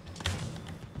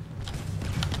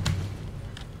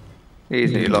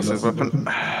 He lost his weapon.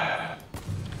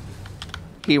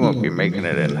 He won't be making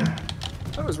it in.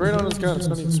 That was right on his gun, it's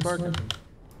not even sparking.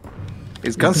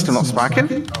 His gun's still not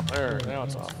sparking? Oh, there, now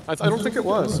it's off. I don't think it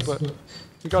was, but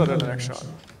he got it in the next shot.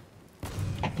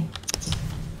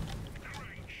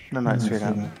 No, it's straight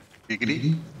out. Giggity. Do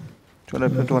you want to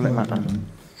open the door like that then?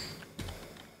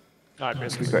 I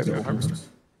basically Great. got harvester.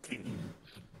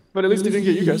 But at least he didn't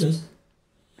get you guys.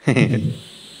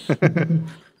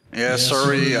 Yeah,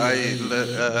 sorry, I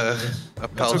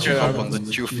piled you up on the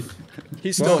tube.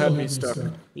 He still had me stuck.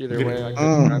 Either way, I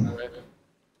couldn't drive away.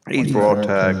 He's brought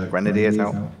grenadiers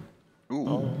out.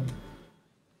 Ooh.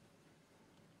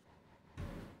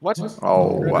 What?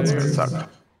 Oh, that's gonna suck.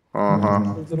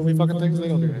 Those little wee fucking things, they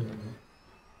don't do anything.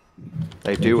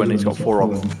 They do when he's got 4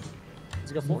 of them. Has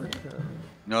he got 4?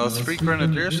 No, 3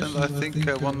 grenadiers and I think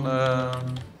one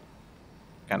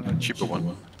cheaper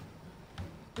one.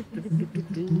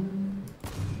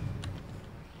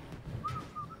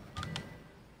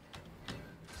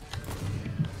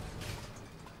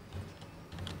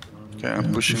 Okay,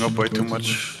 I'm pushing up way too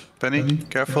much. Penny,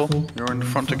 careful, you're in the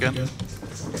front again.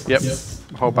 Yep.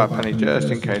 Hold back Penny just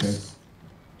in case.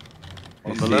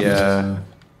 On If the the left.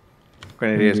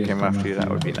 grenadiers came after you, that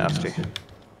would be nasty.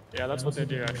 Yeah, that's what they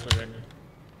do actually.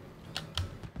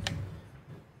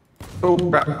 Oh,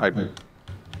 crap. I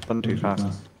done too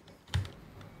fast.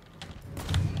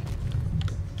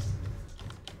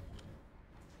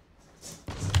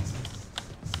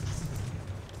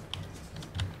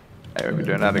 Hey, we'll be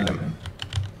doing that again.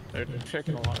 They're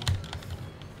checking a lot.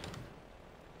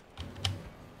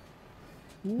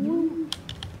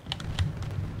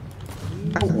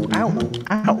 Ow, ow,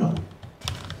 ow.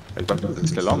 His weapons are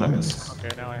still on us.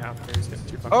 Okay, now I have to. He's getting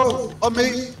too fucking. Oh, on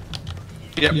me!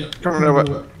 Yep, coming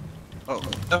over. Oh,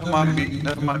 never mind me,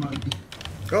 never mind me.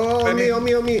 Oh, on me, on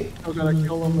me, on me. I gotta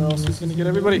kill him or else he's gonna get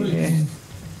everybody.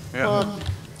 Yeah.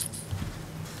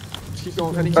 Keep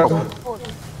going, Penny, keep going.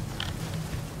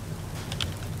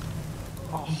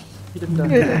 Oh, he didn't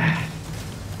die.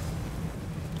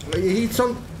 He hits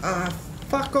on.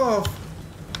 Fuck off.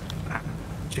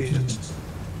 Jesus.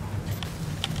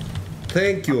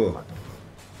 Thank you.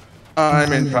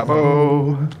 I'm in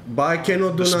trouble. But I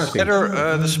cannot do nothing.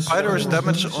 The spider is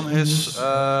damaged on his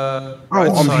right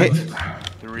I'm side. hit.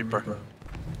 The Reaper.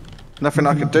 Nothing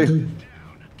I could do.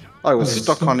 I was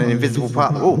stuck on an invisible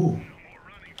part of the wall.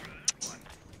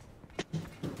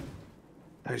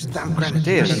 Those damn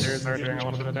grenadiers. Grenadiers are doing a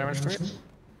little bit of damage to it.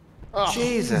 Oh,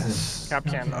 Jesus. Cap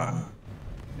can.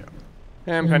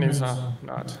 And Penny's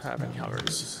not having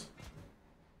hovers.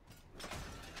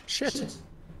 Shit.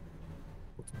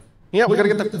 Yeah, we gotta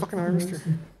get that fucking harvester.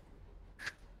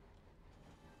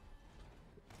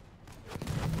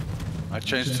 I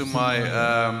changed to my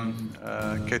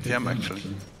KTM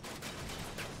actually.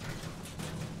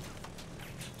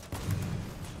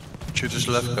 Shoot his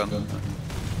left gun.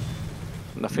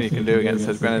 Nothing you can do against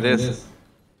those grenadiers.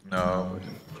 No.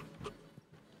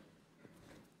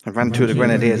 I ran 2 of the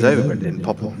grenadiers over, but it didn't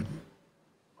pop them.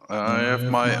 I have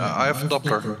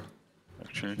Doppler.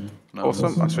 Actually. No.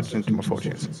 Awesome, I switched into my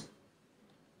fortunes.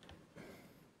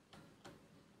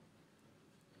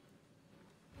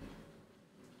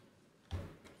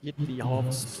 Get the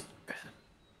harvest.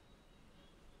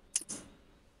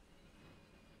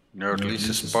 Or at least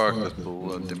a spark that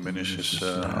will diminish his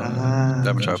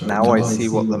damage output. Now I see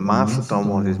what the Mastodon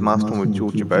was. His Mastodon with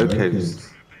Georgia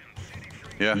Bocos.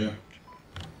 Yeah.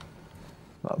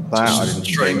 Like that, I didn't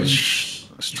think.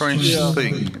 Strange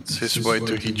thing. It's his way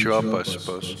to heat you up, I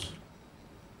suppose.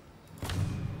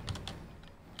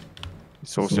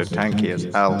 It's also tanky as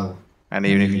hell. And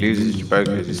even if he loses his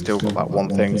brokers, he's still got that one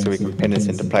thing, so he can pin us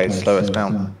into play and slow us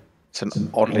down. It's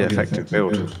an oddly effective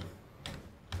build.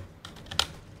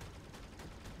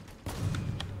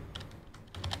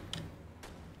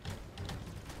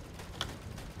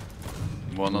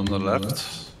 One on the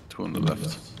left, two on the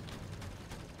left.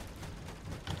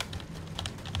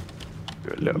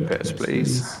 Do a little bit of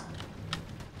splits.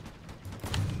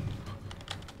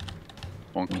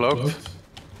 One cloaked.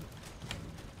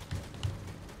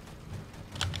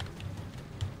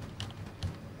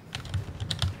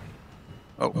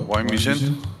 Oh, Wymie's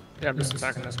in. Yeah, I'm just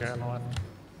attacking this guy on the left.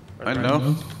 I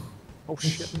know. Oh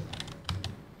shit.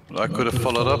 Well, I could have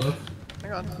followed up.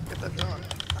 Hang on, get that done.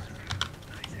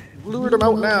 Lured him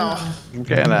out now. I'm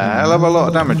getting a hell of a lot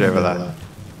of damage over there.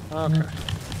 Okay.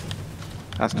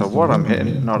 As to what I'm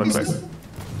hitting, not a clue.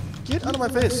 Get out of my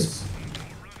face.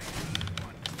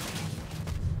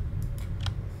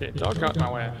 Yeah, dog got in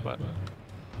my way, but...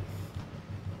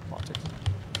 I'll take it.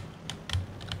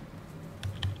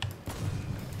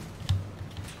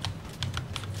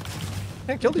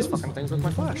 Can't kill these fucking things with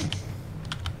my flash.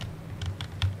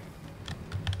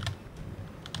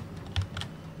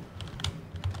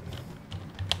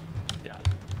 Yeah.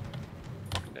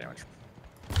 Fucking damage.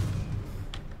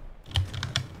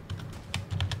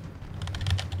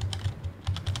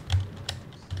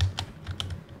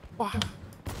 Wow.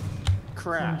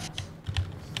 Crashed.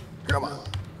 Come on.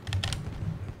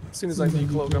 As soon as I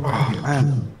decloak, I'm Oh,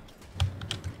 man.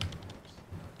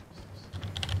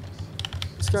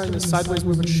 This guy in this sideways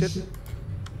moving shit.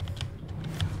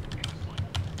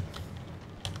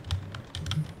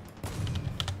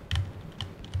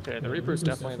 Okay, the Reaper's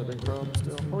definitely the big problem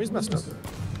still. Oh, he's messed up.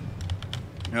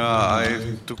 Yeah,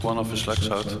 I took one of his legs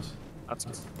out. That's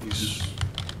good.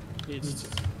 He's...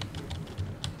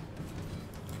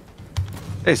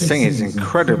 This thing is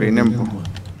incredibly nimble.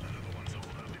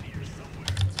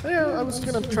 Yeah, I was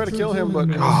gonna try to kill him,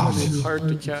 but it was gonna be hard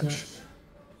to catch.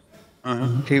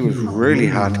 He was really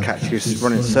hard to catch. He was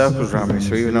running circles around me,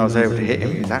 so even though I was able to hit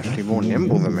him, he was actually more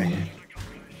nimble than me.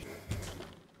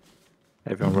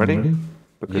 Everyone ready?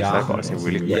 Because they've got to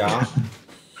really quick. Yeah.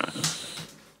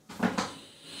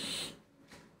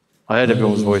 I heard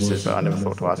everyone's voices, but I never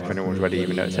thought to ask if anyone was ready,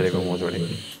 even though it said everyone was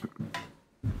ready.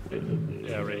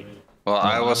 Yeah, ready. Well,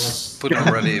 I was putting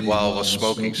ready while I was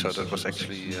smoking, so that was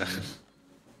actually...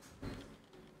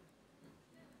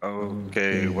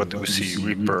 Okay, what do we see?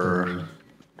 Reaper,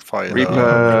 Fire,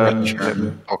 Reaper,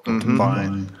 Pocket,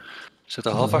 Vine. Is it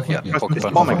a half-back? Yeah, Pocket, It's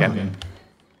bomb again.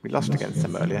 We lost against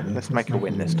them earlier. Let's make a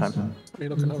win this time. What are you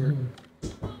looking over?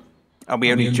 And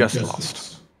we only just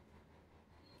lost.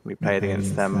 We played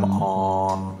against them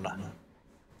on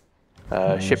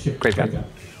ship graveyard.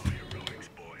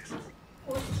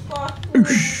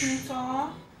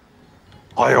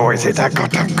 I always hit that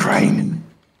goddamn crane.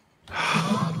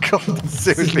 God, that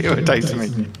seriously irritates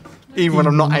me. Even when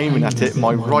I'm not aiming at it,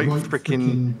 my right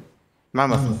freaking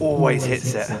mammoth always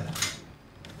hits it.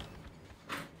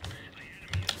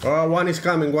 Oh, one is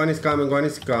coming, one is coming, one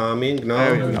is coming.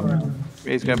 No, he's No. not.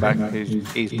 He's going back.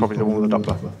 He's probably the one with the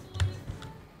Doppler.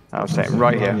 I'll set him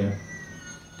right here.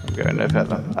 I'm going no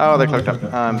further. Oh, they cloaked up.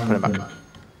 I'm putting him back.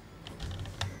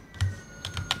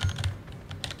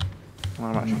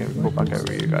 I'm actually going to pull back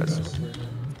over you guys.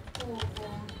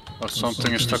 Oh,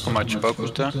 something is stuck on my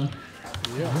Chibokos there.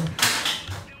 Yeah.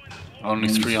 Only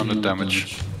 300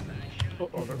 damage. Oh,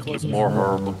 More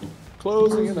horrible.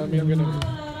 closing in on me, I'm gonna...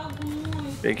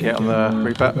 Big hit on the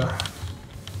Reaper.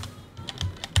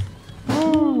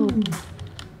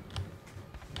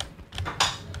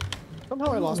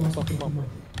 Somehow I lost my fucking bumper.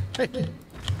 Hey!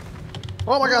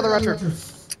 Oh my god, the retro!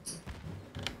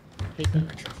 Hate that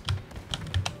retro.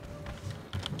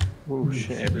 Oh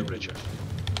shit. Let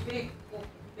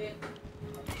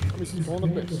me see, on the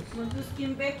base.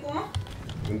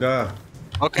 Da.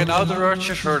 Okay, now the Urge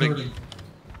is hurting.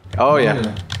 Oh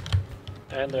yeah.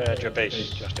 And at your base,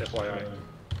 just FYI.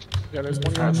 Yeah, there's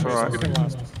one guy on That's the base. alright. Look at him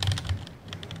last.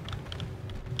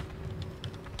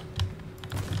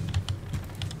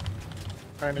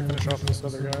 Trying to finish off this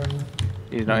other guy.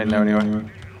 He's not in there anyway.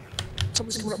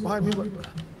 Somebody's coming up behind me, but...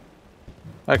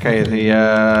 Okay, the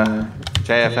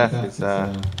JFF is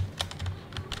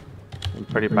in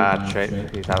pretty bad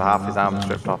shape. He's had half his arm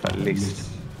stripped off at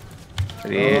least.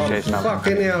 But he is chasing up.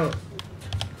 Fucking hell.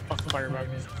 Fuck the fire back.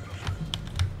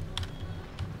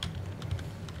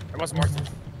 I wasn't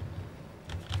marked.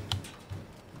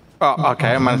 Oh,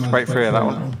 okay, I managed to break free of that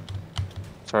one.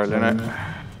 Sorry, Lino.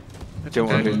 Didn't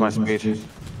want to lose my speed.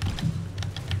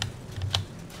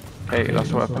 Hey, he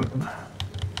lost a weapon.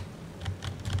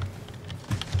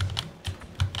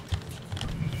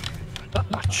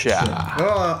 Gotcha.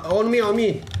 Oh, on me.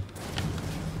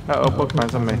 Uh oh,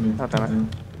 Pokemon's on me. Oh, damn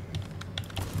it.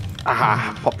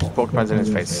 Aha, popped Pokemon's in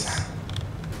his face.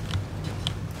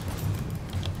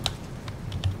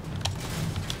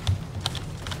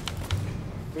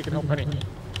 We can help Penny.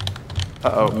 Uh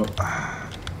oh.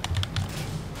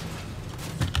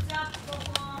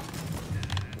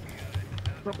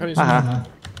 Penny's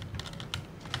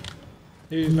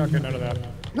He's not getting out of that.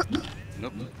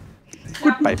 Nope.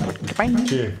 Goodbye, Pokemon.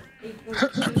 Ce?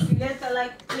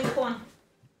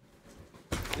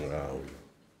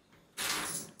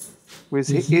 Was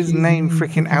his name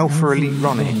freaking Alpha Elite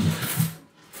Ronnie?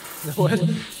 What?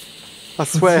 I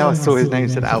swear I saw his name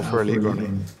said Alpha Elite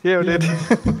Ronnie. Yeah, I did.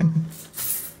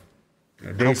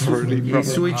 They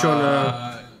switch on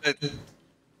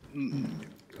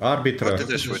arbiter. What did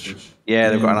they switch? Yeah,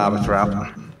 they've got an arbiter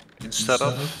out. Instead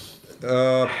of?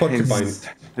 Porcupine.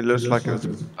 It looks like it was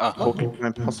a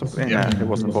porcupine, possibly. Yeah, it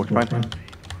wasn't a porcupine.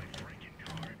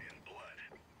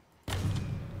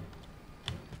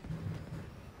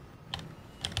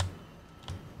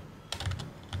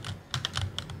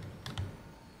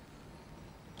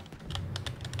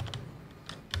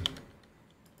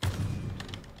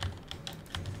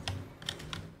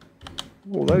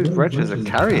 All those bridges are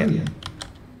carrying.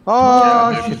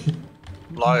 Oh, Yeah, shit.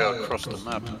 Fly across the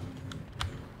map.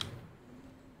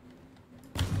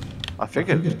 I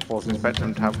figured. Wasn't expecting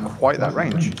them to have quite that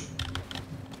range.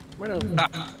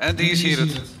 And he's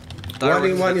heated.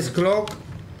 One is cloak.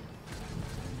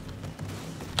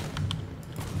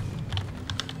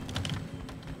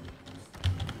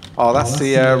 Oh, that's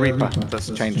the Reaper that's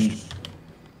changed.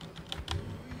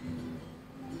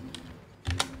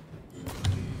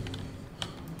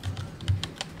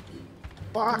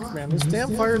 Fuck, man, this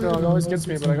damn fire dog always gets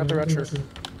me, but I got the red shirt.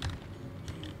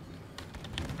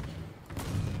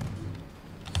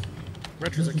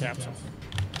 Red shirt's a capsule.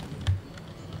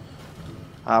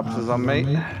 Arbiter's on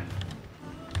me.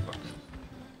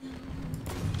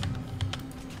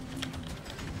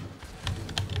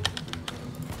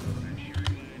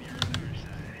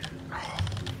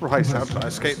 Right, how did I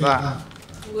escape that?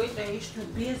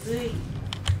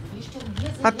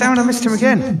 God damn it, I missed him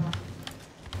again.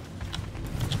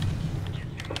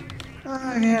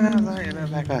 Oh, yeah, no,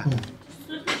 back up.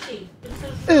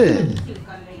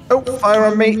 Oh, fire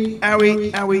on me.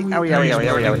 Owie, owie, owie, owie,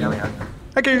 owie, owie, owie.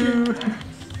 Thank you.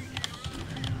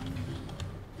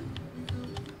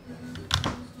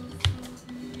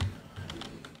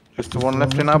 Just the one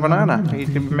left in our banana. He's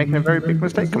making a very big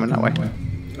mistake coming that way.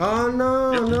 Oh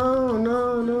no.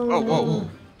 Oh, whoa.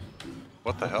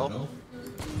 What the hell?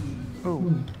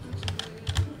 Oh.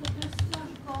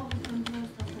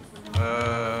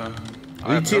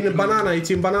 It's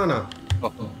in banana.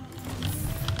 Oh,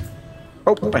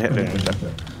 Oh, I hit the intercept.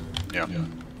 yeah.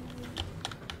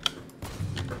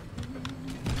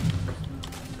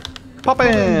 Pop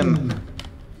him!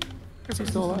 Guess he's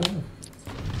still alive.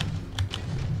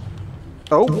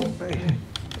 Oh.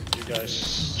 You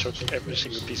guys took every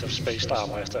single piece of space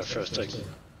armor after that first thing.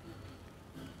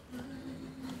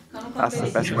 That's the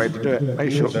best way to do it.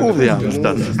 Make sure all the armor's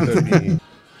done.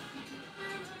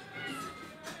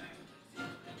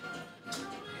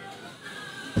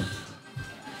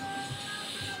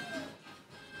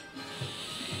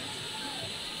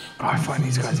 Oh, I find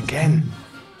these guys again.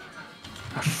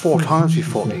 4 times we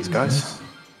fought these guys.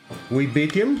 We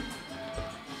beat him?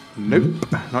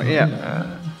 Nope, not yet.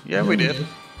 Yeah, we did.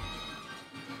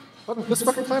 This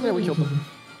fucking time that we killed them.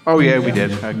 Oh yeah, we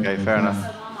did. Okay, fair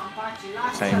enough.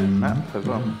 Same map as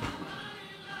well.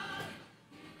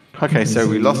 Okay, so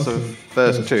we lost the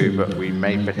first 2, but we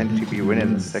may potentially be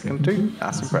winning the second 2.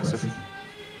 That's impressive.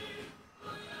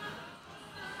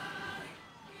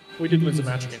 We did lose a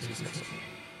match against these guys.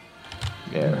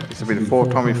 Yeah, this will be the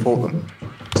 4th time we fought them.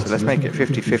 So let's make it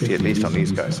 50-50 at least on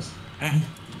these guys.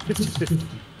 50-50.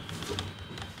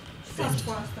 Of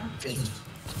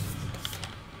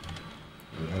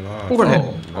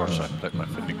course, I played my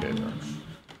Vindicator.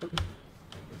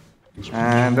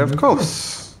 And of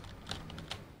course,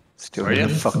 still in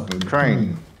the fucking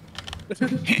crane.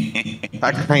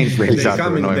 That crane's really starting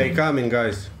to annoy They me. coming,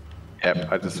 guys. Yep,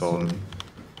 I just saw them.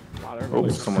 Oh,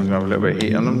 someone's gonna have a little bit of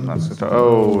heat on them. That's just,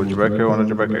 oh, Jabeko on a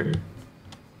Jabeko.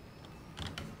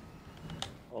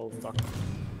 Oh, fuck.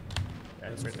 Yeah,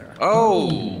 it's right there.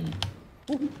 Oh!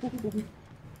 I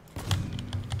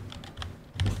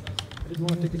didn't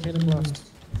want to take a cannon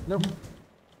blast. No.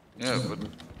 Yeah, but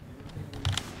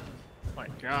My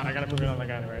god, I gotta move in on that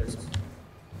guy right. So.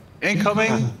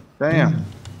 incoming Damn.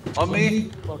 on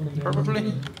me,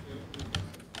 probably.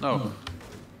 No.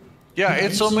 Yeah,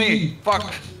 it's on me.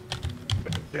 Fuck.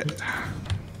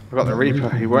 I've got the Reaper,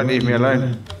 he won't leave me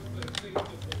alone.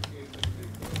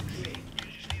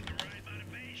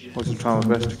 Wasn't trying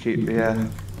my best to keep the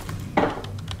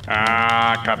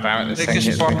god damn it, this thing Take a hits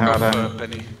me spark off, harder.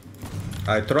 Penny.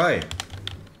 I try.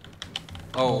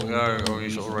 Oh, yeah, oh,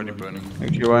 he's already burning.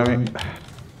 Thank you, Amy.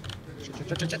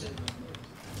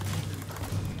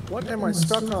 What am I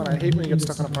stuck on? I hate when you get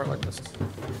stuck on a part like this.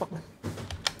 Fuck.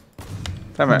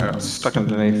 Damn it, I got stuck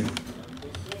underneath.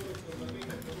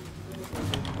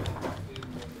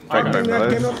 I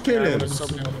cannot kill him. There's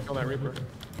somebody able to kill that Reaper.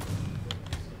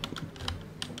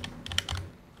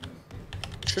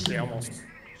 Should be almost.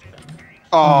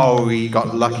 Oh, he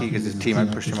got lucky because his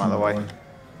teammate pushed him out of the way.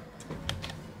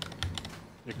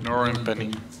 Ignore him,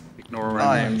 Penny. Ignore him.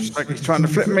 I am just like he's trying to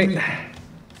flip me.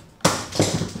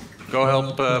 Go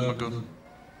help Magoon.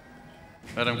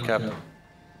 Let him cap.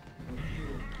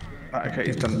 Right, okay,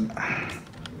 he's done.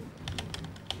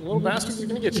 Little bastards are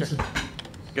gonna get you.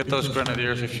 Get those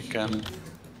grenadiers if you can.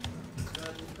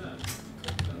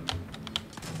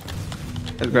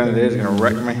 His grenadier's gonna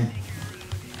wreck me.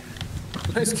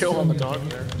 Nice kill on the dog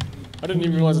there. I didn't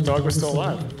even realize the dog was still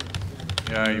alive.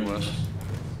 Yeah, he was.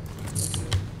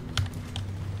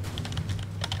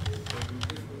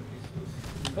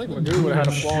 I think Magoo would have had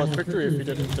a flawless victory if he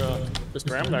didn't just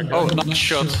ram that guy. Oh, nice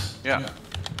shot. Yeah.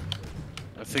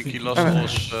 I think he lost all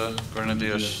his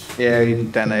grenadiers. Yeah, he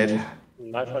detonated.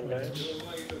 Nice one, guys.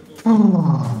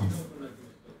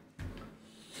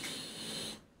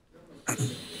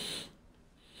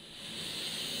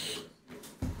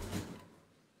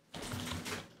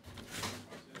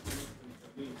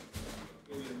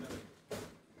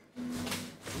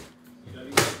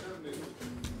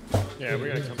 Yeah, we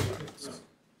gotta come back.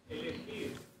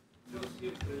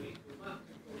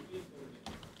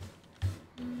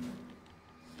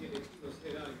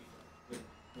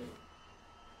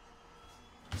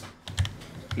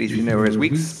 At least we know where his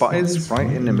weak spot is, right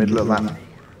in the middle of that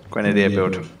grenadier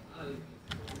build.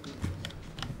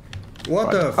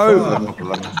 What the Over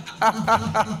fuck?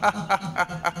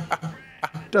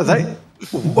 Does they?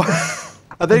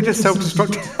 Are they just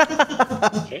self-destructing?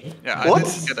 Yeah, What? I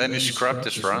didn't get any scrap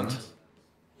this round.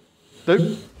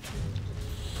 Nope.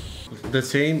 The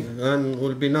same and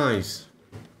will be nice.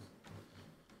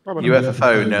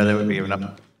 UFFO, no, they wouldn't be giving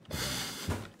up.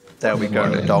 They'll be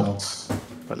going to dogs.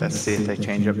 But let's see if they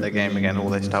change up their game again or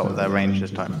they start with their range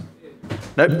this time.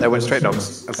 Nope, they went straight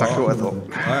dogs. That's exactly what I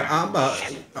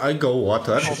thought. I go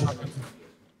water.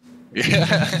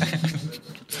 Yeah.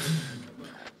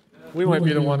 We might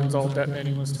be the ones all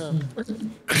detonating this time.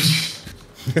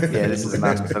 Yeah, this is a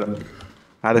nice setup.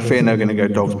 I had a feeling they were going to go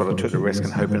dogs, but I took the risk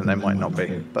and hoping they might not be,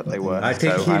 but they were. I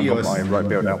take so Helios. I got my right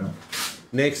build out.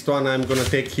 Next one I'm gonna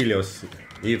take Helios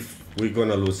if we're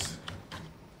gonna lose.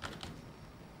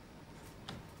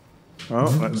 Well,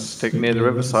 let's stick near the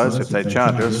riverside, so if they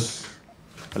charge us,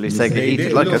 at least they can eat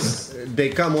it like look, us. They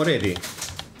come already.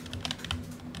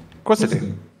 Of course they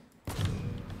do.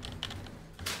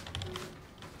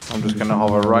 I'm just going to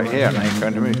hover right here and I ain't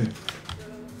going to move.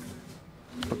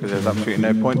 Because there's absolutely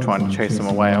no point trying to chase them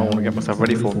away. I want to get myself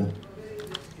ready for them.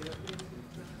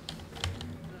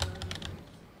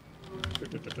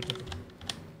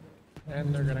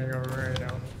 And they're gonna go right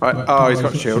down. Right, oh, he's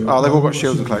got shield. Oh, they've all got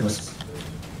shields and cloaks.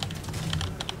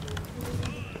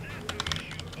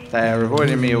 They're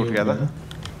avoiding me altogether.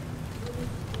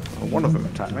 Well, one of them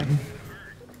attacked me.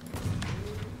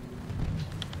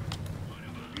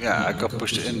 Yeah, I got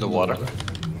pushed in the water.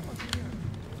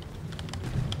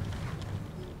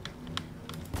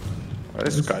 Well,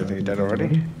 this guy's nearly dead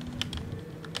already.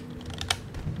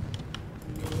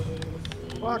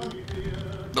 Fuck.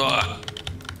 Ah.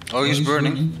 Oh, he's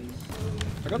burning.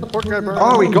 I got the port guy burned.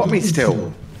 Oh, he got me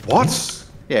still. What?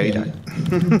 Yeah, he died.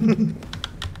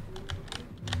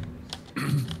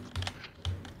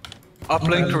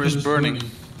 Uplink is burning.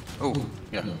 Oh,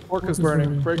 yeah. Pork is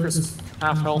burning. Breaker's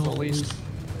half health at least.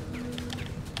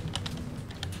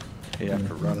 You have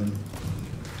to run.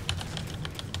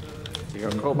 You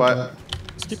got caught by it.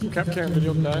 Just keep your cap carrying, but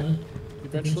you'll die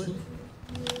eventually.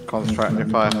 Concentrate on your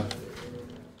fire.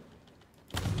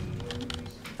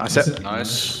 That's it.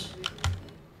 Nice.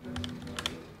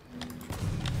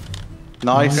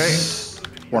 Nice.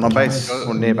 One on base,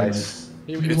 one near base.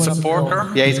 He It's went a up the porker.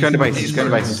 hill. Yeah, he's going to base, he's going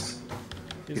to base.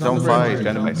 He's on the fire, red he's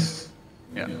going to line. base.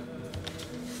 Yeah.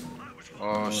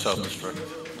 Oh, self-destruct.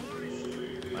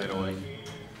 Right away.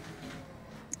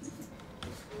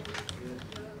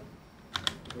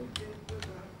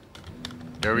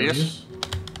 There he is.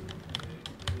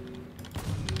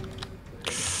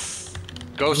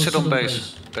 Go sit on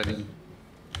base, Penny.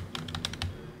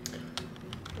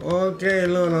 Okay,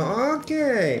 Luna,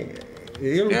 okay.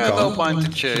 He'll Yeah, come. don't mind the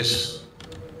chase.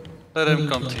 Let him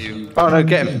come to you. Oh no,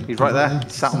 get him. He's right there.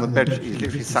 He's sat on the bridge. He's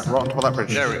literally sat right on top of that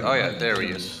bridge. Oh yeah, there he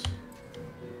is.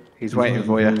 He's waiting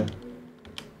for you.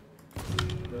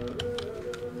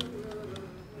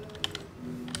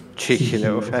 Cheeky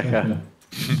little fecker.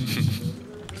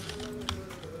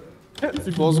 If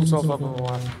he blows himself up in the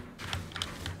line.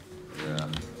 Yeah.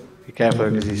 Be careful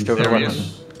because he's still got a There he weapon.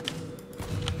 is.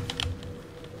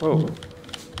 Oh.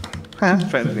 Huh,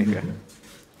 straight underneath you.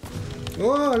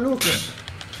 Oh, look.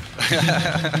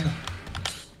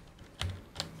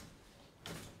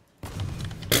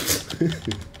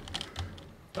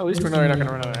 At least we know you're not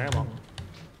gonna run out of ammo.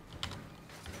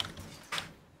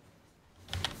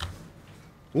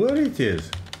 Where it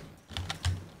is?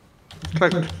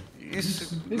 Cloaked. He's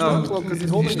He's no, not close because he's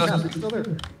holding the not. cap. He's still there.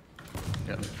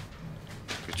 Yeah.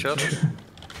 Good shot.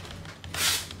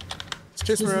 Let's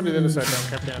chase him around to the other side now.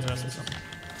 Captain has asked something.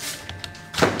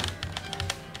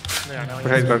 Yeah, now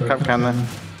Okay, he's got a cap can there.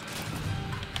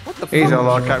 What the He's fuck? got a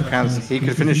lot of cap cans. He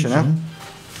could finish it now.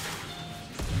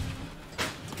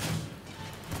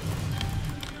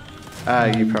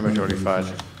 You prematurely fired.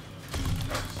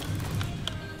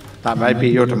 That may be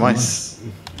your demise.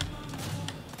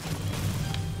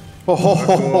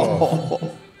 Oh,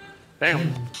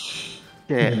 Damn.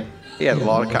 yeah. He had a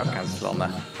lot of cap cans still on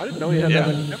there. I didn't know he had that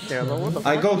many cap cans. What the fuck?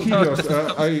 I go heal yours.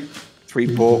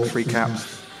 3 pork, 3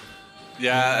 caps.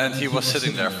 Yeah, and he was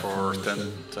sitting there for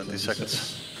 20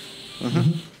 seconds.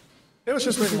 It was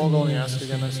just making Mogul in the ass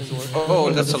again. That seems to work.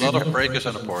 Oh, that's a lot of breakers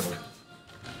and a pork.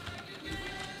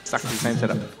 Exactly the same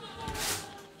setup.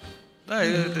 No,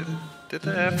 did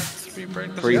they have 3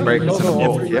 breakers? 3 breakers and a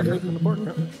pork. Yeah. Yeah. From the port,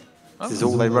 yeah. This is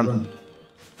all they run.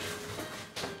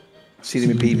 See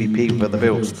them in PvP with the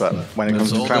builds, but when it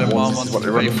comes That's to all clan their wars, mom this is wants what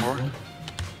to they pay run. for.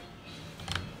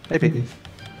 Maybe.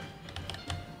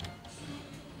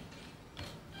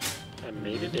 And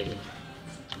maybe they.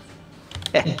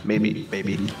 Maybe.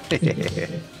 Maybe. Too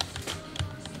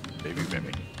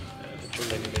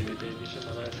many baby babies in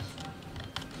my life.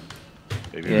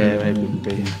 Yeah,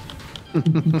 maybe.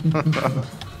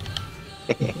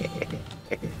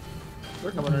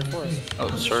 They're coming right for us. Oh,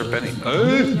 sorry, Penny. Oh,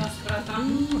 who's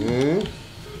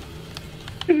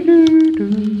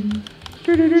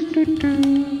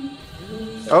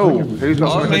got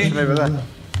some On me. attention over there?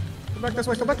 Come back this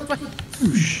way. Come back this way.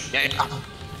 Yeah.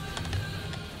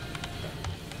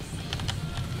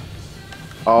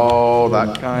 Oh,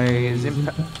 that guy is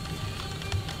impact.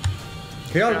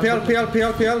 Help.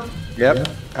 Yep,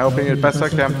 helping as best I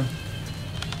can.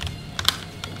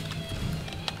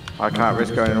 I can't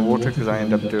risk going in the water because I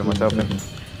end up doing myself in.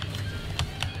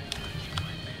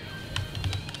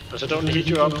 Does it only hit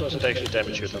you up, or does it actually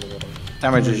damage you?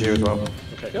 Damages you as well.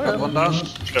 Okay. Yeah. One down.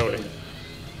 Slowly.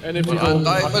 And if you I hold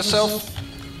died myself.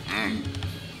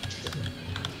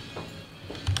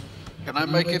 Can I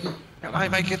make it? Can I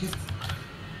make it?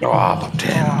 Oh,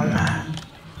 damn.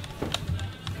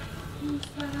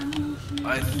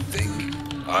 I think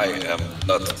I am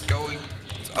not going.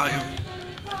 I am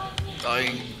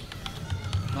dying.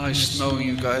 Nice knowing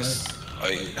you guys.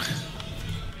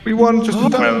 We won just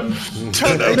in time.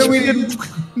 Well, No, we didn't.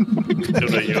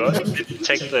 you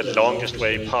take the longest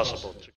way possible to